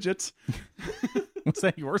triple digits. Was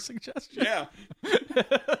that your suggestion? Yeah.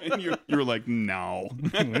 And you were like, no. We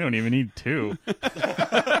don't even need 2.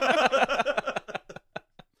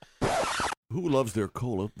 Who loves their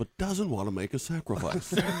cola but doesn't want to make a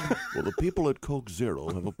sacrifice? Well, the people at Coke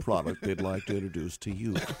Zero have a product they'd like to introduce to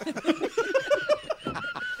you.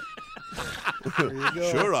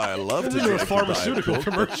 Sure, I love to This is drink a pharmaceutical Diet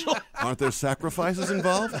Coke, commercial. but aren't there sacrifices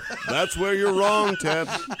involved? That's where you're wrong, Ted.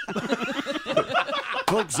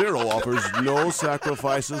 Coke Zero offers no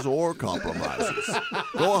sacrifices or compromises.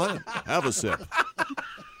 Go ahead, have a sip.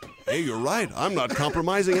 Hey, you're right. I'm not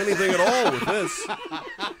compromising anything at all with this.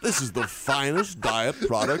 This is the finest diet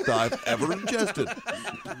product I've ever ingested.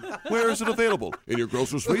 Where is it available? In your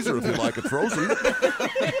grocer's freezer if you like it frozen.